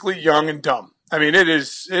basically young and dumb. I mean, it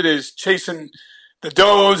is chasing the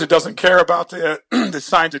does. It doesn't care about the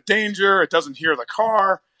signs of danger. It doesn't hear the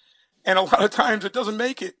car. And a lot of times it doesn't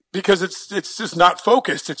make it because it's just not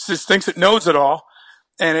focused. It just thinks it knows it all.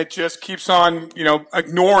 And it just keeps on,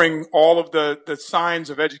 ignoring all of the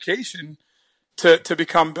signs of education to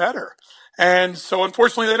become better. And so,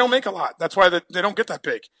 unfortunately, they don't make a lot. That's why they don't get that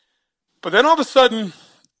big. But then all of a sudden,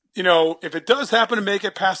 if it does happen to make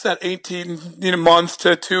it past that 18 months to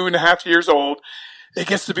 2.5 years old, it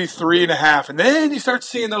gets to be 3.5. And then you start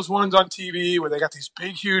seeing those ones on TV where they got these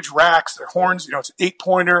big, huge racks, their horns, it's an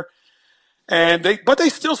 8-pointer. But they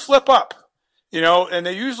still slip up. And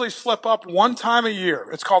they usually slip up one time a year.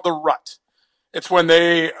 It's called the rut. It's when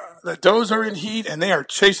the does are in heat and they are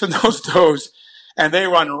chasing those does, and they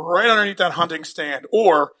run right underneath that hunting stand.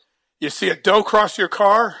 Or you see a doe cross your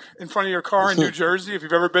car in front of your car in New Jersey, if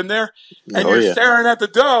you've ever been there, and you're staring at the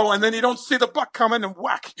doe, and then you don't see the buck coming, and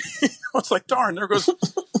whack. It's like, darn, there goes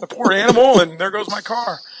the poor animal, and there goes my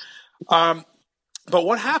car. But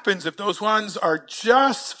what happens if those ones are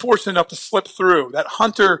just fortunate enough to slip through? That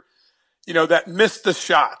hunter, that missed the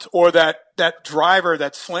shot, or that driver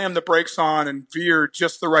that slammed the brakes on and veered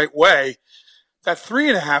just the right way, that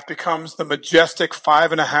 3.5 becomes the majestic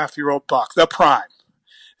 5.5-year-old buck, the prime.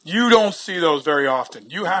 You don't see those very often.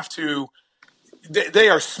 You have to, they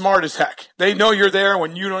are smart as heck. They know you're there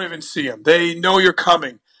when you don't even see them. They know you're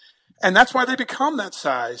coming. And that's why they become that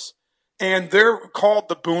size. And they're called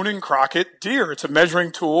the Boone and Crockett deer. It's a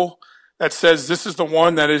measuring tool that says this is the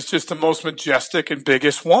one that is just the most majestic and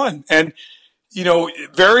biggest one. And,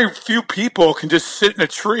 very few people can just sit in a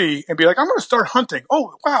tree and be like, I'm going to start hunting.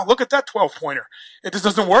 Oh, wow, look at that 12-pointer. It just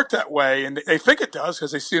doesn't work that way. And they think it does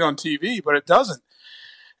because they see it on TV, but it doesn't.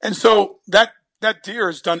 And so that deer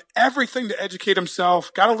has done everything to educate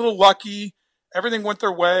himself, got a little lucky, everything went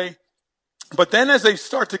their way. But then as they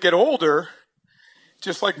start to get older,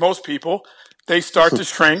 just like most people, they start to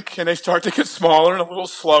shrink and they start to get smaller and a little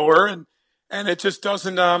slower, and it just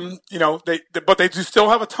doesn't, but they do still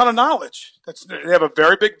have a ton of knowledge. They have a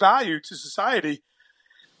very big value to society.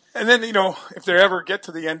 And then, if they ever get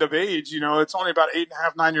to the end of age, it's only about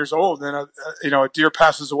 8.5, 9 years old, and a deer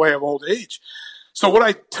passes away of old age. So what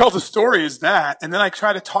I tell the story is that, and then I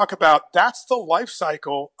try to talk about that's the life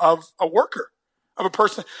cycle of a worker, of a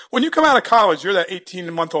person. When you come out of college, you're that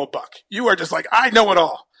 18-month-old buck. You are just like, I know it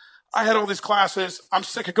all. I had all these classes. I'm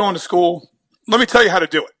sick of going to school. let me tell you how to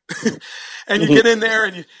do it. And you get in there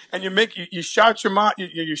and you shout your mind,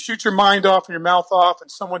 you shoot your mind off and your mouth off, and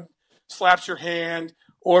someone slaps your hand,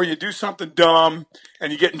 or you do something dumb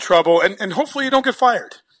and you get in trouble, and hopefully you don't get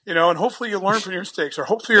fired, and hopefully you learn from your mistakes, or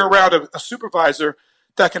hopefully you're around a supervisor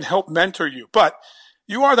that can help mentor you. But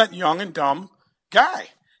you are that young and dumb guy.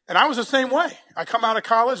 And I was the same way. I come out of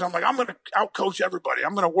college, I'm like, I'm going to outcoach everybody.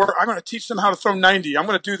 I'm going to work. I'm going to teach them how to throw 90. I'm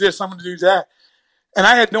going to do this. I'm going to do that. And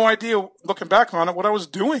I had no idea, looking back on it, what I was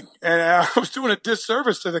doing. And I was doing a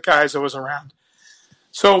disservice to the guys that was around.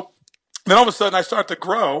 So then all of a sudden I start to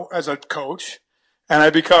grow as a coach, and I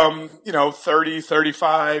become, 30,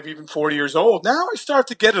 35, even 40 years old. Now I start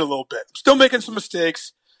to get it a little bit. I'm still making some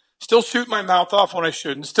mistakes, still shooting my mouth off when I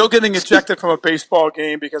shouldn't, still getting ejected from a baseball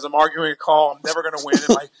game because I'm arguing a call I'm never going to win.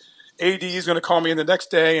 And my AD is going to call me in the next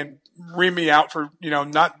day and ream me out for,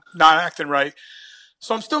 not acting right.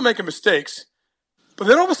 So I'm still making mistakes. But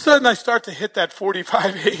then all of a sudden I start to hit that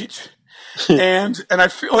 45 age and I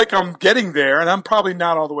feel like I'm getting there, and I'm probably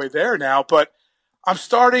not all the way there now, but I'm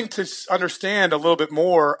starting to understand a little bit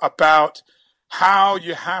more about how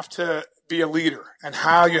you have to be a leader and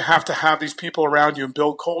how you have to have these people around you and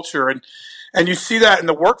build culture. And you see that in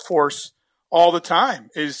the workforce all the time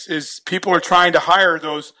is people are trying to hire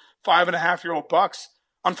those 5.5-year-old bucks.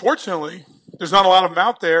 Unfortunately, there's not a lot of them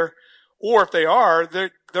out there, or if they are,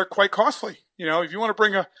 they're quite costly. If you want to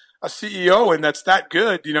bring a CEO in that's that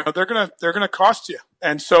good, they're gonna cost you.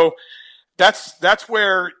 And so that's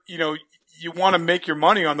where, you want to make your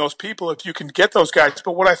money on those people if you can get those guys.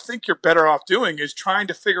 But what I think you're better off doing is trying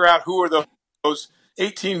to figure out who are those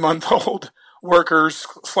 18-month-old workers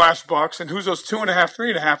 / bucks, and who's those 2.5,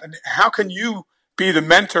 3.5, and how can you be the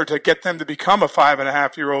mentor to get them to become a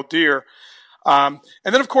 5.5-year-old deer. And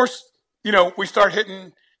then, of course, we start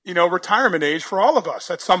hitting, retirement age for all of us.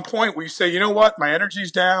 At some point, we say, you know what, my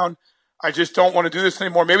energy's down. I just don't want to do this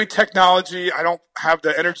anymore. Maybe technology, I don't have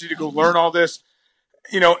the energy to go learn all this.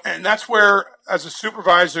 And that's where, as a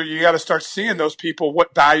supervisor, you got to start seeing those people,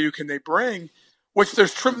 what value can they bring, which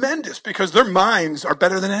there's tremendous, because their minds are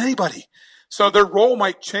better than anybody. So their role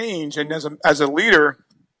might change. And as a leader,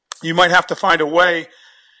 you might have to find a way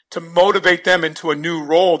to motivate them into a new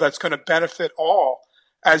role that's going to benefit all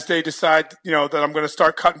as they decide, that I'm going to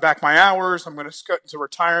start cutting back my hours. I'm going to get into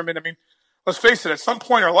retirement. I mean, let's face it, at some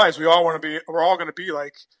point in our lives, we're all going to be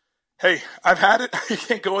like, hey, I've had it. I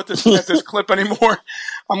can't go at this clip anymore.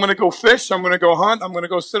 I'm going to go fish. I'm going to go hunt. I'm going to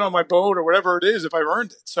go sit on my boat or whatever it is if I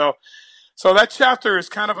earned it. So that chapter is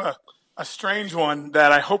kind of a strange one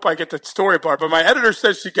that I hope I get the story part. But my editor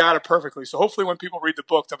says she got it perfectly. So hopefully when people read the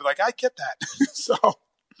book, they'll be like, I get that. So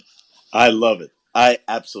I love it. I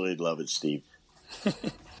absolutely love it, Steve.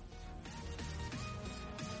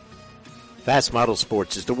 Fast Model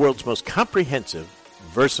Sports is the world's most comprehensive,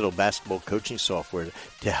 versatile basketball coaching software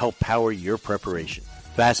to help power your preparation.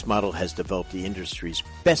 Fast Model has developed the industry's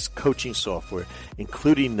best coaching software,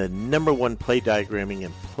 including the #1 play diagramming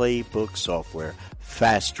and playbook software,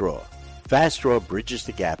 Fast Draw. Fast Draw bridges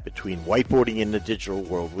the gap between whiteboarding and the digital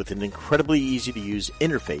world with an incredibly easy-to-use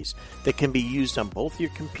interface that can be used on both your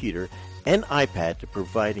computer and iPad, to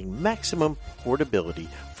providing maximum portability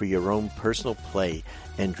for your own personal play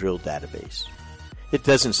and drill database. It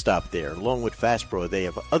doesn't stop there. Along with Fast Pro, they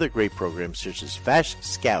have other great programs such as Fast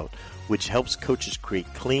Scout, which helps coaches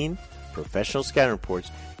create clean, professional scouting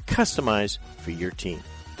reports customized for your team.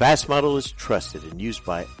 Fast Model is trusted and used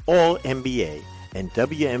by all NBA and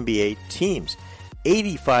WNBA teams,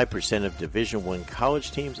 85% of Division I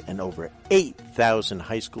college teams, and over 8,000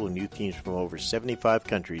 high school and youth teams from over 75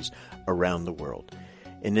 countries around the world.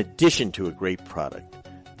 In addition to a great product,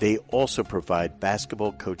 they also provide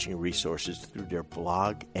basketball coaching resources through their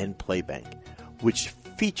blog and Playbank, which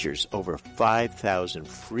features over 5,000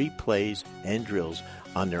 free plays and drills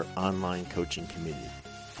on their online coaching community.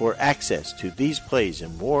 For access to these plays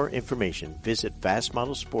and more information, visit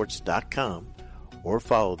fastmodelsports.com or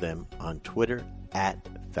follow them on Twitter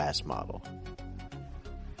 @FastModel.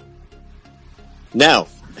 Now,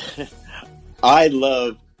 I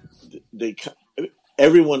love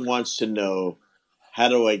everyone wants to know, how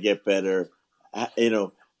do I get better?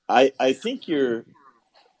 I think your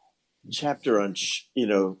chapter on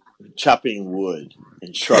chopping wood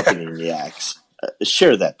and sharpening the axe.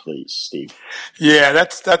 Share that, please, Steve. Yeah,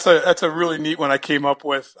 that's a really neat one I came up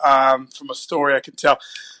with from a story I can tell.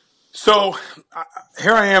 So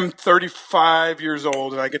here I am, 35 years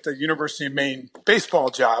old, and I get the University of Maine baseball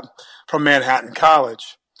job from Manhattan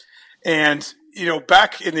College. And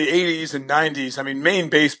back in the 80s and 90s, I mean, Maine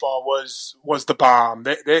baseball was the bomb.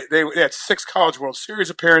 They had 6 College World Series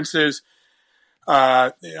appearances.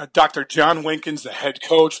 Dr. John Winkin's the head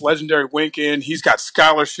coach, legendary Winkin. He's got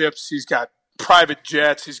scholarships. He's got private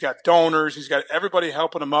jets. He's got donors. He's got everybody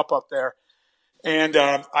helping him up there. And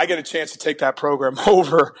I get a chance to take that program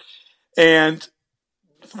over. And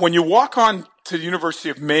when you walk on to the University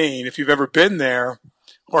of Maine, if you've ever been there,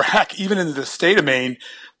 or heck, even into the state of Maine,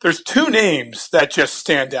 there's two names that just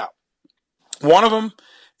stand out. One of them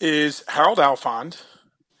is Harold Alfond,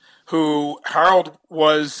 who Harold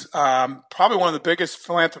was probably one of the biggest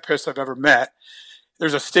philanthropists I've ever met.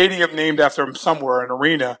 There's a stadium named after him somewhere, an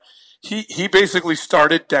arena. He basically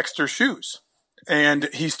started Dexter Shoes. And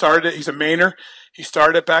he's a Mainer. He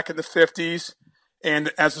started it back in the 50s.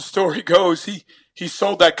 And as the story goes, he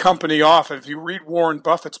sold that company off. And if you read Warren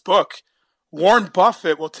Buffett's book, Warren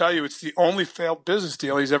Buffett will tell you it's the only failed business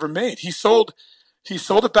deal he's ever made. He sold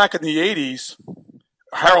it back in the 80s.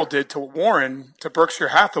 Harold did to Warren, to Berkshire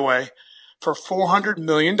Hathaway, for $400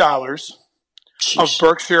 million of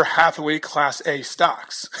Berkshire Hathaway Class A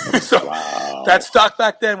stocks. So wow. That stock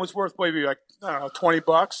back then was worth maybe like, I don't know,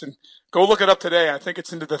 $20. And go look it up today. I think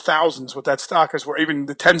it's into the thousands what that stock is worth, even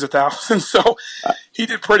the tens of thousands. So he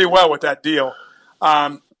did pretty well with that deal.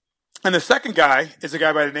 And the second guy is a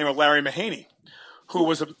guy by the name of Larry Mahaney, who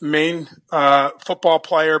was a Maine football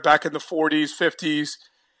player back in the 40s, 50s,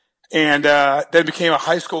 and then became a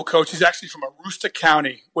high school coach. He's actually from Aroostook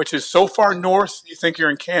County, which is so far north, you think you're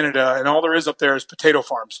in Canada, and all there is up there is potato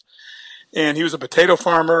farms. And he was a potato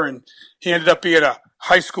farmer, and he ended up being a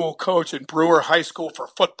high school coach in Brewer High School for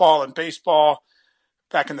football and baseball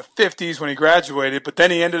back in the 50s when he graduated. But then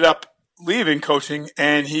he ended up leaving coaching,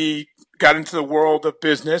 and he got into the world of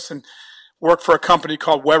business and worked for a company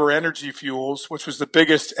called Weber Energy Fuels, which was the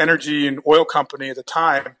biggest energy and oil company at the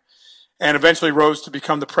time, and eventually rose to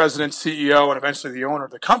become the president, CEO, and eventually the owner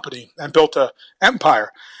of the company, and built an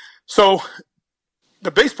empire. So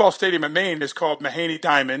the baseball stadium in Maine is called Mahaney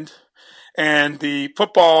Diamond, and the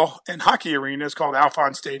football and hockey arena is called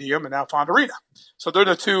Alfond Stadium and Alfond Arena. So they're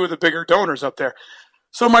the two of the bigger donors up there.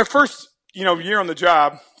 So my first year on the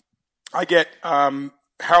job, I get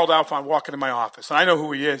Harold Alfond walking in my office, and I know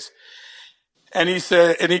who he is. And he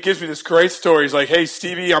said, and he gives me this great story. He's like, "Hey,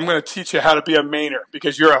 Stevie, I'm going to teach you how to be a Mainer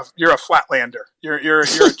because you're a Flatlander. You're a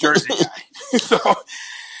Jersey guy." So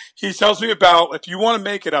he tells me about, if you want to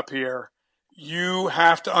make it up here, you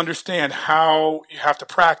have to understand how you have to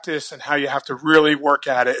practice and how you have to really work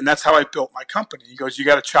at it. And that's how I built my company. He goes, "You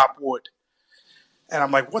got to chop wood." And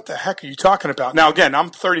I'm like, "What the heck are you talking about?" Now, again, I'm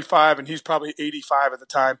 35 and he's probably 85 at the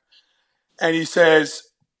time. And he says,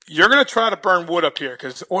 "You're going to try to burn wood up here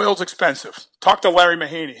because oil's expensive. Talk to Larry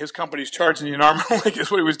Mahaney. His company's charging you an arm and a leg,"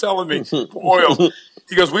 is what he was telling me, for oil.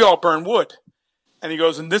 He goes, "We all burn wood." And he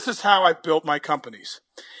goes, "And this is how I built my companies."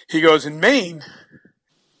 He goes, "In Maine,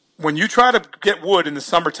 when you try to get wood in the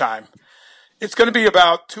summertime, it's going to be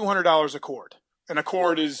about $200 a cord. And a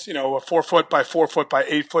cord is, a 4 foot by 4 foot by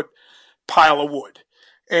 8 foot pile of wood.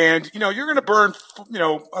 And, you're going to burn,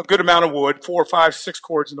 a good amount of wood, 4, 5, 6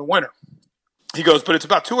 cords in the winter." He goes, "But it's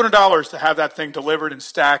about $200 to have that thing delivered and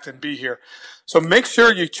stacked and be here. So make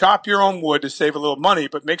sure you chop your own wood to save a little money,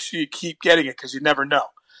 but make sure you keep getting it because you never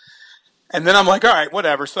know." And then I'm like, all right,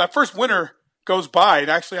 whatever. So that first winter goes by, and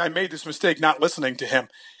actually I made this mistake not listening to him.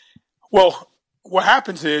 Well, what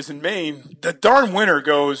happens is in Maine, the darn winter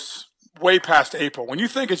goes way past April. When you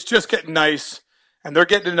think it's just getting nice and they're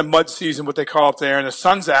getting into mud season, what they call it there, and the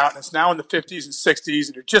sun's out and it's now in the 50s and 60s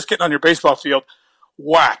and you're just getting on your baseball field,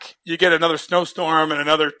 whack, you get another snowstorm and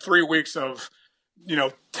another 3 weeks of,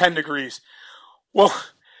 10 degrees. Well,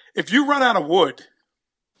 if you run out of wood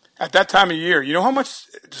at that time of year, you know how much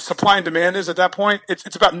supply and demand is at that point?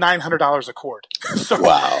 It's about $900 a cord. So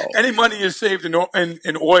wow. Any money you saved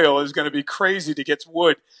in oil is going to be crazy to get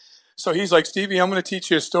wood. So he's like, "Stevie, I'm going to teach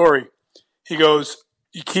you a story." He goes,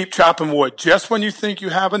 "You keep chopping wood. Just when you think you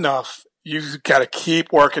have enough, you've got to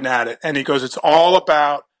keep working at it." And he goes, "It's all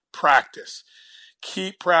about practice.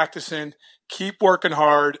 Keep practicing, keep working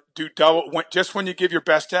hard, do double. Just when you give your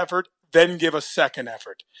best effort, then give a second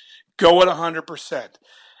effort. Go at 100%.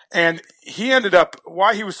 And he ended up,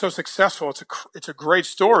 why he was so successful, it's a great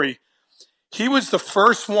story. He was the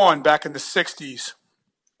first one back in the 60s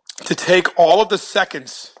to take all of the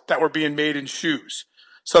seconds that were being made in shoes.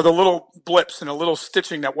 So the little blips and the little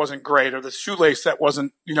stitching that wasn't great, or the shoelace that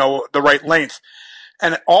wasn't, the right length.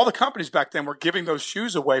 And all the companies back then were giving those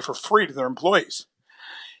shoes away for free to their employees.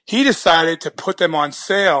 He decided to put them on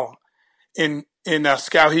sale in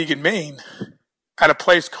Skowhegan, Maine, at a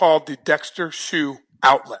place called the Dexter Shoe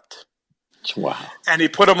Outlet. Wow. And he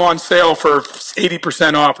put them on sale for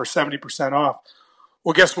 80% off or 70% off.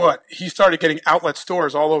 Well, guess what? He started getting outlet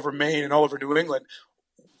stores all over Maine and all over New England.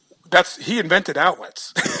 he invented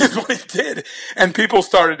outlets is what he did. And people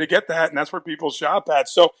started to get that, and that's where people shop at.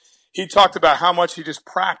 So he talked about how much he just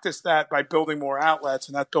practiced that by building more outlets,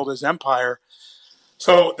 and that built his empire.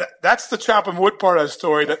 So that's the chopping wood part of the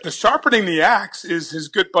story. That the sharpening the axe is his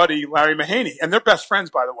good buddy, Larry Mahaney. And they're best friends,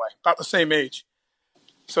 by the way, about the same age.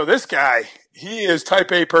 So this guy, he is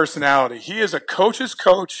type A personality. He is a coach's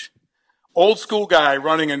coach, old school guy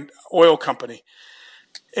running an oil company.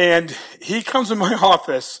 And he comes in my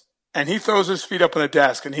office and he throws his feet up on the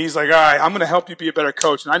desk and he's like, all right, I'm going to help you be a better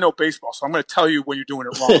coach. And I know baseball, so I'm going to tell you when you're doing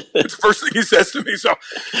it wrong. It's the first thing he says to me.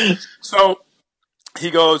 So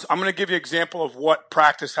he goes, I'm going to give you an example of what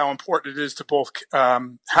practice, how important it is to both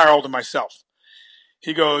Harold and myself.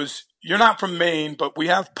 He goes, you're not from Maine, but we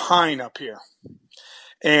have pine up here.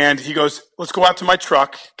 And he goes, let's go out to my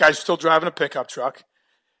truck. Guy's still driving a pickup truck.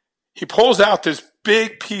 He pulls out this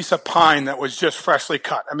big piece of pine that was just freshly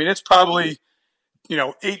cut. I mean, it's probably,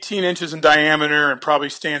 18 inches in diameter and probably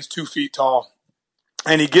stands 2 feet tall.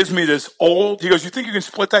 And he gives me this he goes, you think you can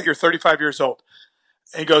split that? You're 35 years old.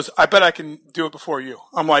 And he goes, I bet I can do it before you.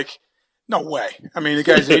 I'm like, no way. I mean, the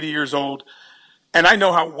guy's 80 years old, and I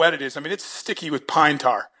know how wet it is. I mean, it's sticky with pine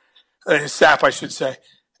tar, sap, I should say.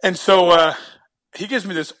 And so he gives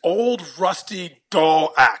me this old, rusty,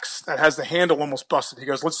 dull axe that has the handle almost busted. He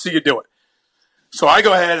goes, let's see you do it. So I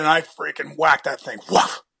go ahead and I freaking whack that thing.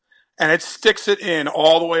 Woof! And it sticks it in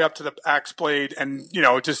all the way up to the axe blade. And,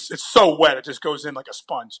 it's so wet, it just goes in like a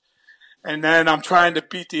sponge. And then I'm trying to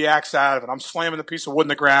beat the axe out of it. I'm slamming the piece of wood in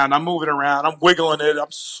the ground. I'm moving around. I'm wiggling it.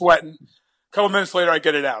 I'm sweating. A couple minutes later, I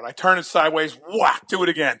get it out. I turn it sideways. Whack! Do it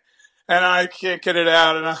again. And I can't get it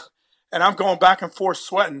out. And I'm going back and forth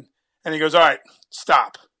sweating. And he goes, all right,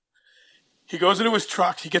 stop. He goes into his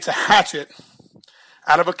truck. He gets a hatchet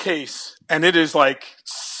out of a case. And it is like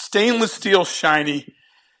stainless steel shiny.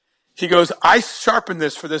 He goes, I sharpened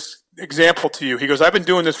this for this example to you. He goes, I've been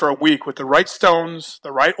doing this for a week with the right stones,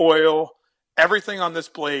 the right oil, everything on this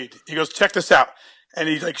blade. He goes, check this out. And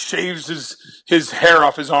he shaves his hair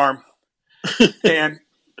off his arm. And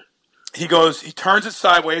he goes, he turns it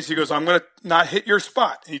sideways. He goes, I'm going to not hit your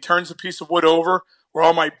spot. And he turns the piece of wood over where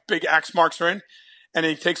all my big axe marks are in. And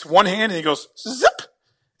he takes one hand and he goes, zip.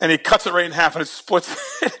 And he cuts it right in half and it splits.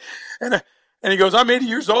 And he goes, I'm 80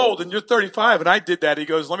 years old and you're 35. And I did that. He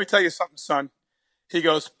goes, let me tell you something, son. He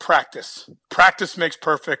goes, practice. Practice makes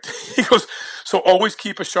perfect. He goes, so always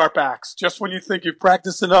keep a sharp axe. Just when you think you've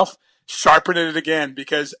practiced enough, sharpen it again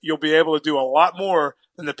because you'll be able to do a lot more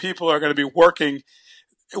than the people are going to be working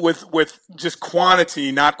with just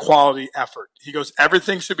quantity, not quality effort. He goes,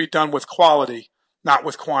 everything should be done with quality, not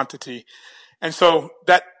with quantity. And so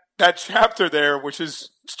that chapter there, which is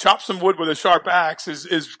chop some wood with a sharp axe,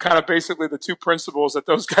 is kind of basically the two principles that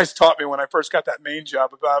those guys taught me when I first got that Maine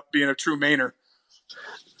job about being a true Mainer.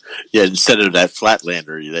 Yeah, instead of that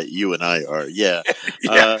Flatlander that you and I are. Yeah.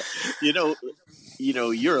 Yeah.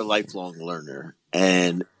 You're a lifelong learner.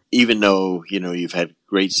 And even though, you've had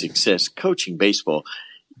great success coaching baseball,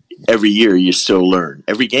 every year you still learn.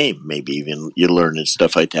 Every game, maybe even you learn and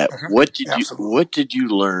stuff like that. Mm-hmm. What did you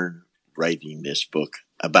learn writing this book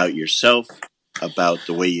about yourself, about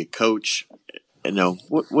the way you coach?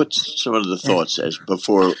 What's some of the thoughts as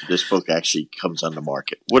before this book actually comes on the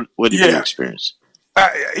market? What did you experience?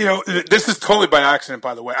 This is totally by accident,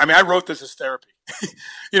 by the way. I mean, I wrote this as therapy.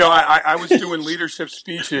 I was doing leadership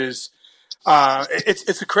speeches.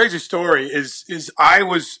 It's a crazy story. Is I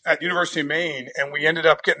was at University of Maine, and we ended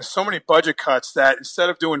up getting so many budget cuts that instead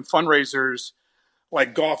of doing fundraisers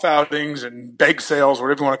like golf outings and bake sales,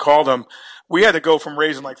 whatever you want to call them, we had to go from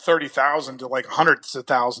raising like 30,000 to like hundreds of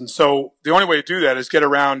thousands. So the only way to do that is get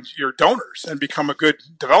around your donors and become a good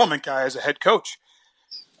development guy as a head coach.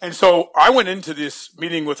 And so I went into this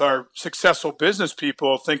meeting with our successful business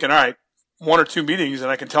people thinking, all right, 1 or 2 meetings and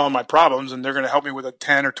I can tell them my problems and they're going to help me with a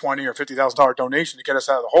 $10 or $20 or $50,000 donation to get us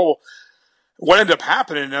out of the hole. What ended up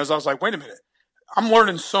happening is I was like, wait a minute, I'm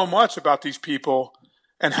learning so much about these people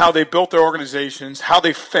and how they built their organizations, how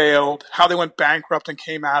they failed, how they went bankrupt and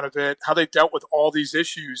came out of it, how they dealt with all these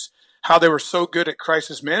issues, how they were so good at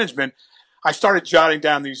crisis management. I started jotting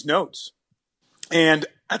down these notes. And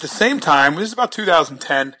at the same time, this is about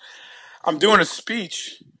 2010, I'm doing a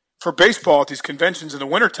speech for baseball at these conventions in the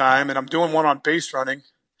wintertime, and I'm doing one on base running.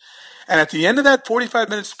 And at the end of that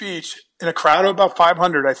 45-minute speech, in a crowd of about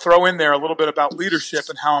 500, I throw in there a little bit about leadership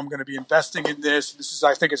and how I'm going to be investing in this. This is,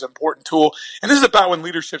 I think, is an important tool. And this is about when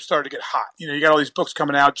leadership started to get hot. You got all these books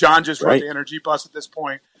coming out. John just wrote The Energy Bus at this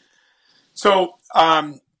point. So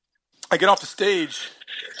I get off the stage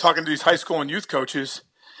talking to these high school and youth coaches,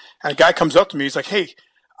 and a guy comes up to me. He's like, hey,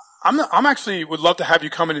 I'm actually would love to have you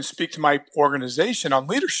come in and speak to my organization on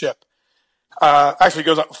leadership. Actually,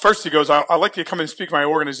 he goes, I'd like you to come in and speak to my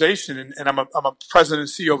organization, and I'm a president and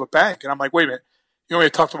CEO of a bank, and I'm like, wait a minute, you want me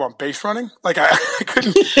to talk to him on base running? Like I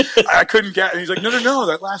couldn't get. And he's like, no,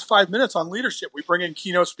 that last 5 minutes on leadership, we bring in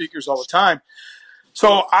keynote speakers all the time.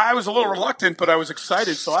 So I was a little reluctant, but I was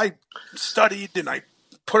excited. So I studied and I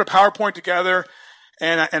put a PowerPoint together,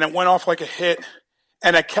 and it went off like a hit,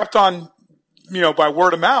 and I kept on, by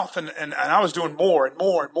word of mouth, and I was doing more and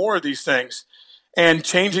more and more of these things, and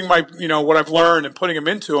changing my, what I've learned and putting them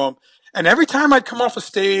into them. And every time I'd come off a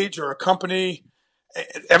stage or a company,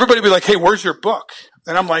 everybody would be like, hey, where's your book?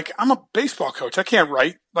 And I'm like, I'm a baseball coach. I can't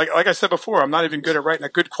write. Like I said before, I'm not even good at writing a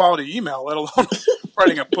good quality email, let alone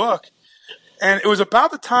writing a book. And it was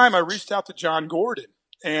about the time I reached out to John Gordon,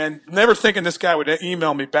 and never thinking this guy would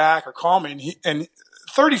email me back or call me. And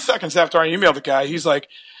 30 seconds after I emailed the guy, he's like,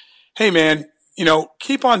 hey, man,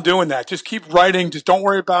 keep on doing that. Just keep writing. Just don't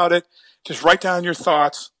worry about it. Just write down your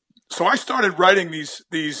thoughts. So I started writing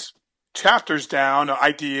these chapters down,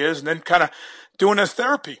 ideas, and then kind of doing this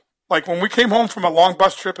therapy. Like when we came home from a long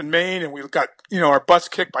bus trip in Maine and we got, our butts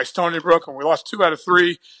kicked by Stony Brook and we lost 2 out of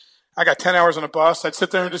 3, I got 10 hours on a bus. I'd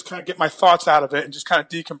sit there and just kind of get my thoughts out of it and just kind of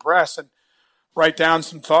decompress and write down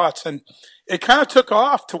some thoughts. And it kind of took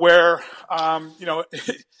off to where,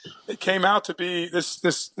 it came out to be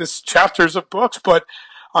this chapters of books, but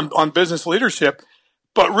on business leadership.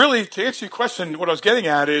 But really, to answer your question, what I was getting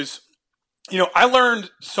at is, I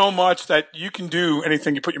learned so much that you can do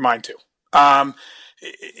anything you put your mind to.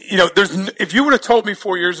 If you would have told me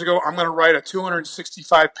 4 years ago, I'm going to write a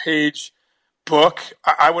 265-page book,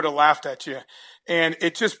 I would have laughed at you. And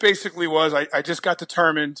it just basically was, I just got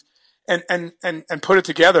determined and put it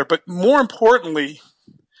together. But more importantly,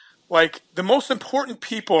 like the most important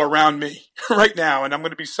people around me right now, and I'm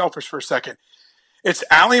going to be selfish for a second, it's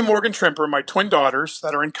Allie and Morgan Trimper, my twin daughters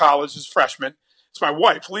that are in college as freshmen. It's my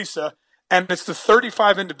wife, Lisa, and it's the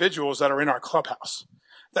 35 individuals that are in our clubhouse.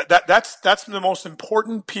 That's the most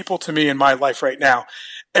important people to me in my life right now.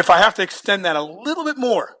 If I have to extend that a little bit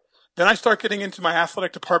more, then I start getting into my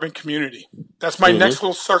athletic department community. That's my next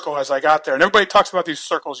little circle as I got there. And everybody talks about these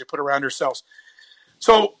circles you put around yourselves.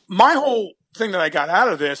 So my whole thing that I got out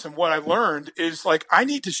of this and what I learned is like I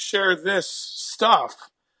need to share this stuff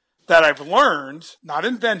that I've learned, not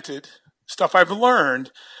invented, stuff I've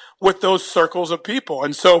learned with those circles of people.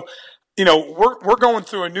 And so, we're going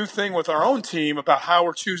through a new thing with our own team about how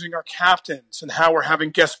we're choosing our captains and how we're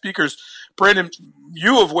having guest speakers. Brandon,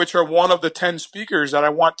 you of which are one of the 10 speakers that I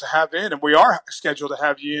want to have in, and we are scheduled to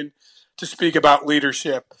have you in to speak about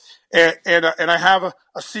leadership. And I have a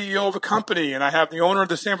CEO of a company, and I have the owner of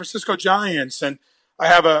the San Francisco Giants, and I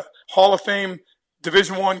have a Hall of Fame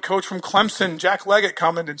Division I coach from Clemson, Jack Leggett,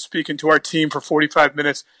 coming and speaking to our team for 45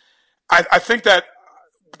 minutes. I think that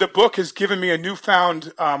the book has given me a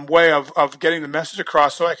newfound way of getting the message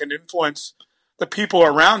across so I can influence the people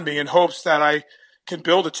around me in hopes that I can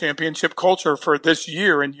build a championship culture for this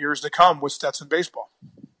year and years to come with Stetson Baseball.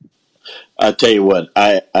 I'll tell you what,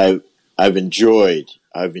 I've enjoyed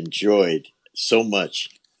so much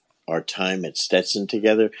our time at Stetson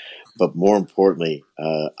together. But more importantly,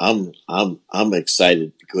 I'm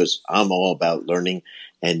excited because I'm all about learning,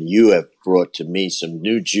 and you have brought to me some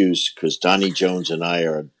new juice because Donnie Jones and I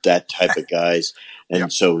are that type of guys,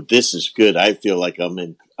 and so this is good. I feel like I'm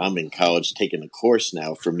in college taking a course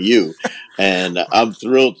now from you, and I'm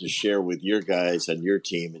thrilled to share with your guys and your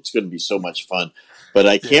team. It's going to be so much fun. But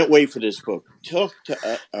I can't wait for this book. Talk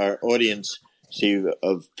to our audience. See,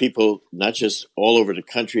 of people not just all over the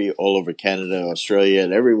country, all over Canada, Australia,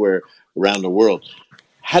 and everywhere around the world.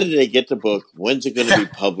 How did they get the book? When's it going to be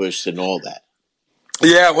published and all that?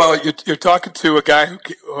 Yeah, well, you're talking to a guy who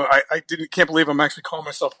can't believe I'm actually calling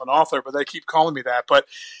myself an author, but they keep calling me that. But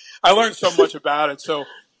I learned so much about it. So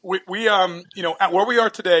we at where we are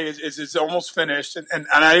today is almost finished. And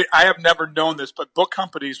I have never known this, but book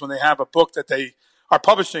companies, when they have a book that they are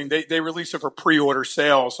publishing, they release it for pre-order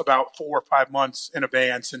sales about 4 or 5 months in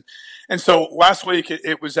advance. And so last week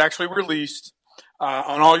it was actually released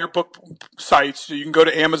on all your book sites. So you can go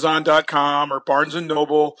to Amazon.com or Barnes &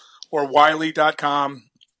 Noble or Wiley.com,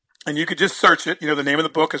 and you could just search it. The name of the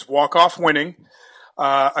book is Walk Off Winning,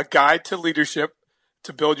 A Guide to Leadership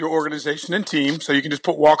to Build Your Organization and Team. So you can just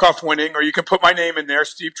put Walk Off Winning, or you can put my name in there,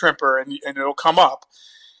 Steve Trimper, and it'll come up.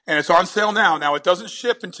 And it's on sale now. Now, it doesn't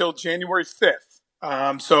ship until January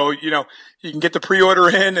 5th. So, you can get the pre-order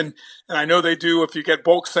in, and I know they do. If you get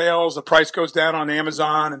bulk sales, the price goes down on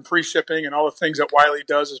Amazon and free shipping and all the things that Wiley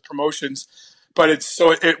does as promotions. but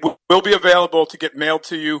it will be available to get mailed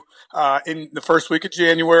to you in the first week of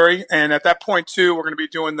January. And at that point too, we're going to be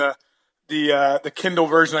doing the Kindle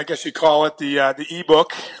version, I guess you call it, the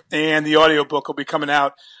ebook, and the audiobook will be coming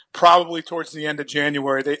out probably towards the end of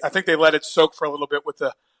January. I think they let it soak for a little bit with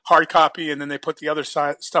the hard copy, and then they put the other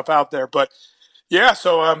stuff out there. But yeah,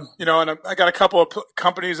 so and I got a couple of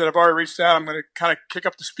companies that have already reached out. I'm going to kind of kick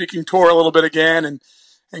up the speaking tour a little bit again, and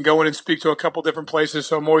go in and speak to a couple different places.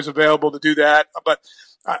 So I'm always available to do that. But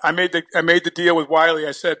I made the deal with Wiley.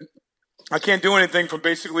 I said I can't do anything from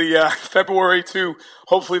basically February to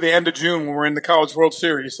hopefully the end of June when we're in the College World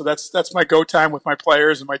Series. So that's my go time with my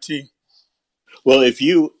players and my team. Well, if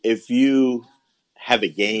you have a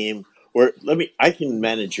game, or I can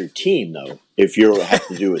manage your team though. If you have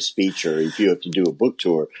to do a speech or if you have to do a book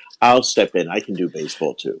tour, I'll step in. I can do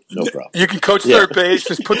baseball too. No problem. You can coach third base.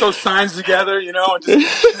 Just put those signs together, And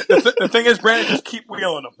just, the thing is, Brandon, just keep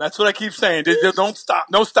wheeling them. That's what I keep saying. Don't stop.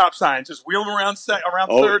 No stop signs. Just wheel them around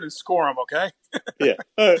third and score them. Okay.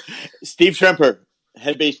 Yeah. Steve Tremper,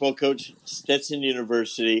 head baseball coach, Stetson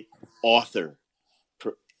University, author,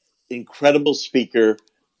 incredible speaker,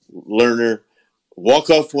 learner,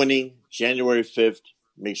 walk-off winning, January 5th.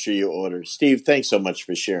 Make sure you order. Steve, thanks so much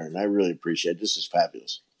for sharing. I really appreciate it. This is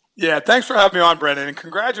fabulous. Yeah, thanks for having me on, Brendan, and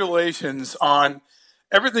congratulations on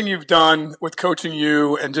everything you've done with Coaching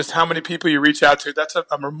You and just how many people you reach out to. That's a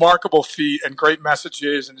remarkable feat and great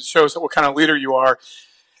messages, and it shows what kind of leader you are.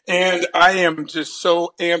 And I am just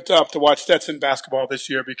so amped up to watch Stetson basketball this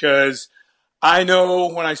year because I know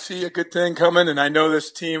when I see a good thing coming, and I know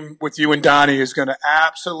this team with you and Donnie is going to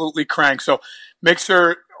absolutely crank. So make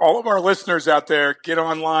sure all of our listeners out there get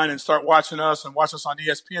online and start watching us and watch us on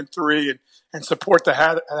ESPN3 and support the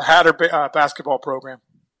Hatter basketball program.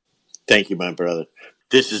 Thank you, my brother.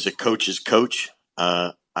 This is a coach's coach.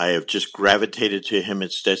 I have just gravitated to him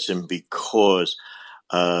at Stetson because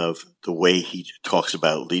of the way he talks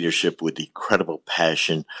about leadership with incredible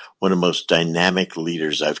passion. One of the most dynamic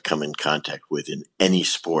leaders I've come in contact with in any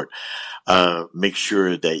sport. Make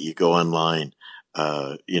sure that you go online,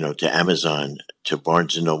 to Amazon, to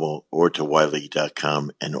Barnes & Noble, or to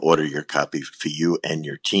Wiley.com and order your copy for you and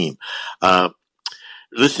your team.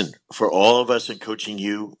 Listen, for all of us in Coaching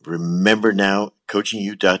You, remember now,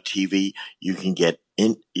 CoachingYou.tv, you can get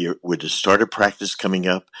with the start of practice coming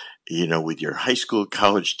up, with your high school,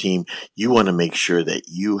 college team, you want to make sure that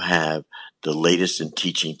you have the latest in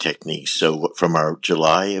teaching techniques. So from our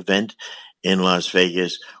July event in Las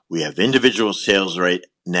Vegas, we have individual sales right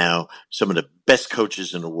now, some of the best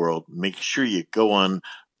coaches in the world. Make sure you go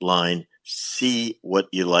online, see what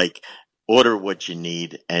you like, order what you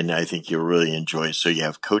need, and I think you'll really enjoy it. So you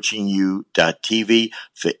have CoachingYou.tv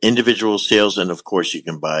for individual sales, and of course you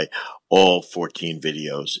can buy all 14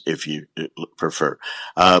 videos if you prefer.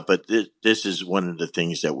 But this is one of the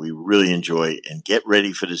things that we really enjoy, and get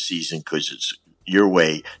ready for the season because it's your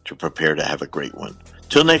way to prepare to have a great one.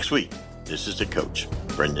 Till next week, this is the coach,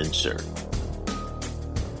 Brendan Suhr.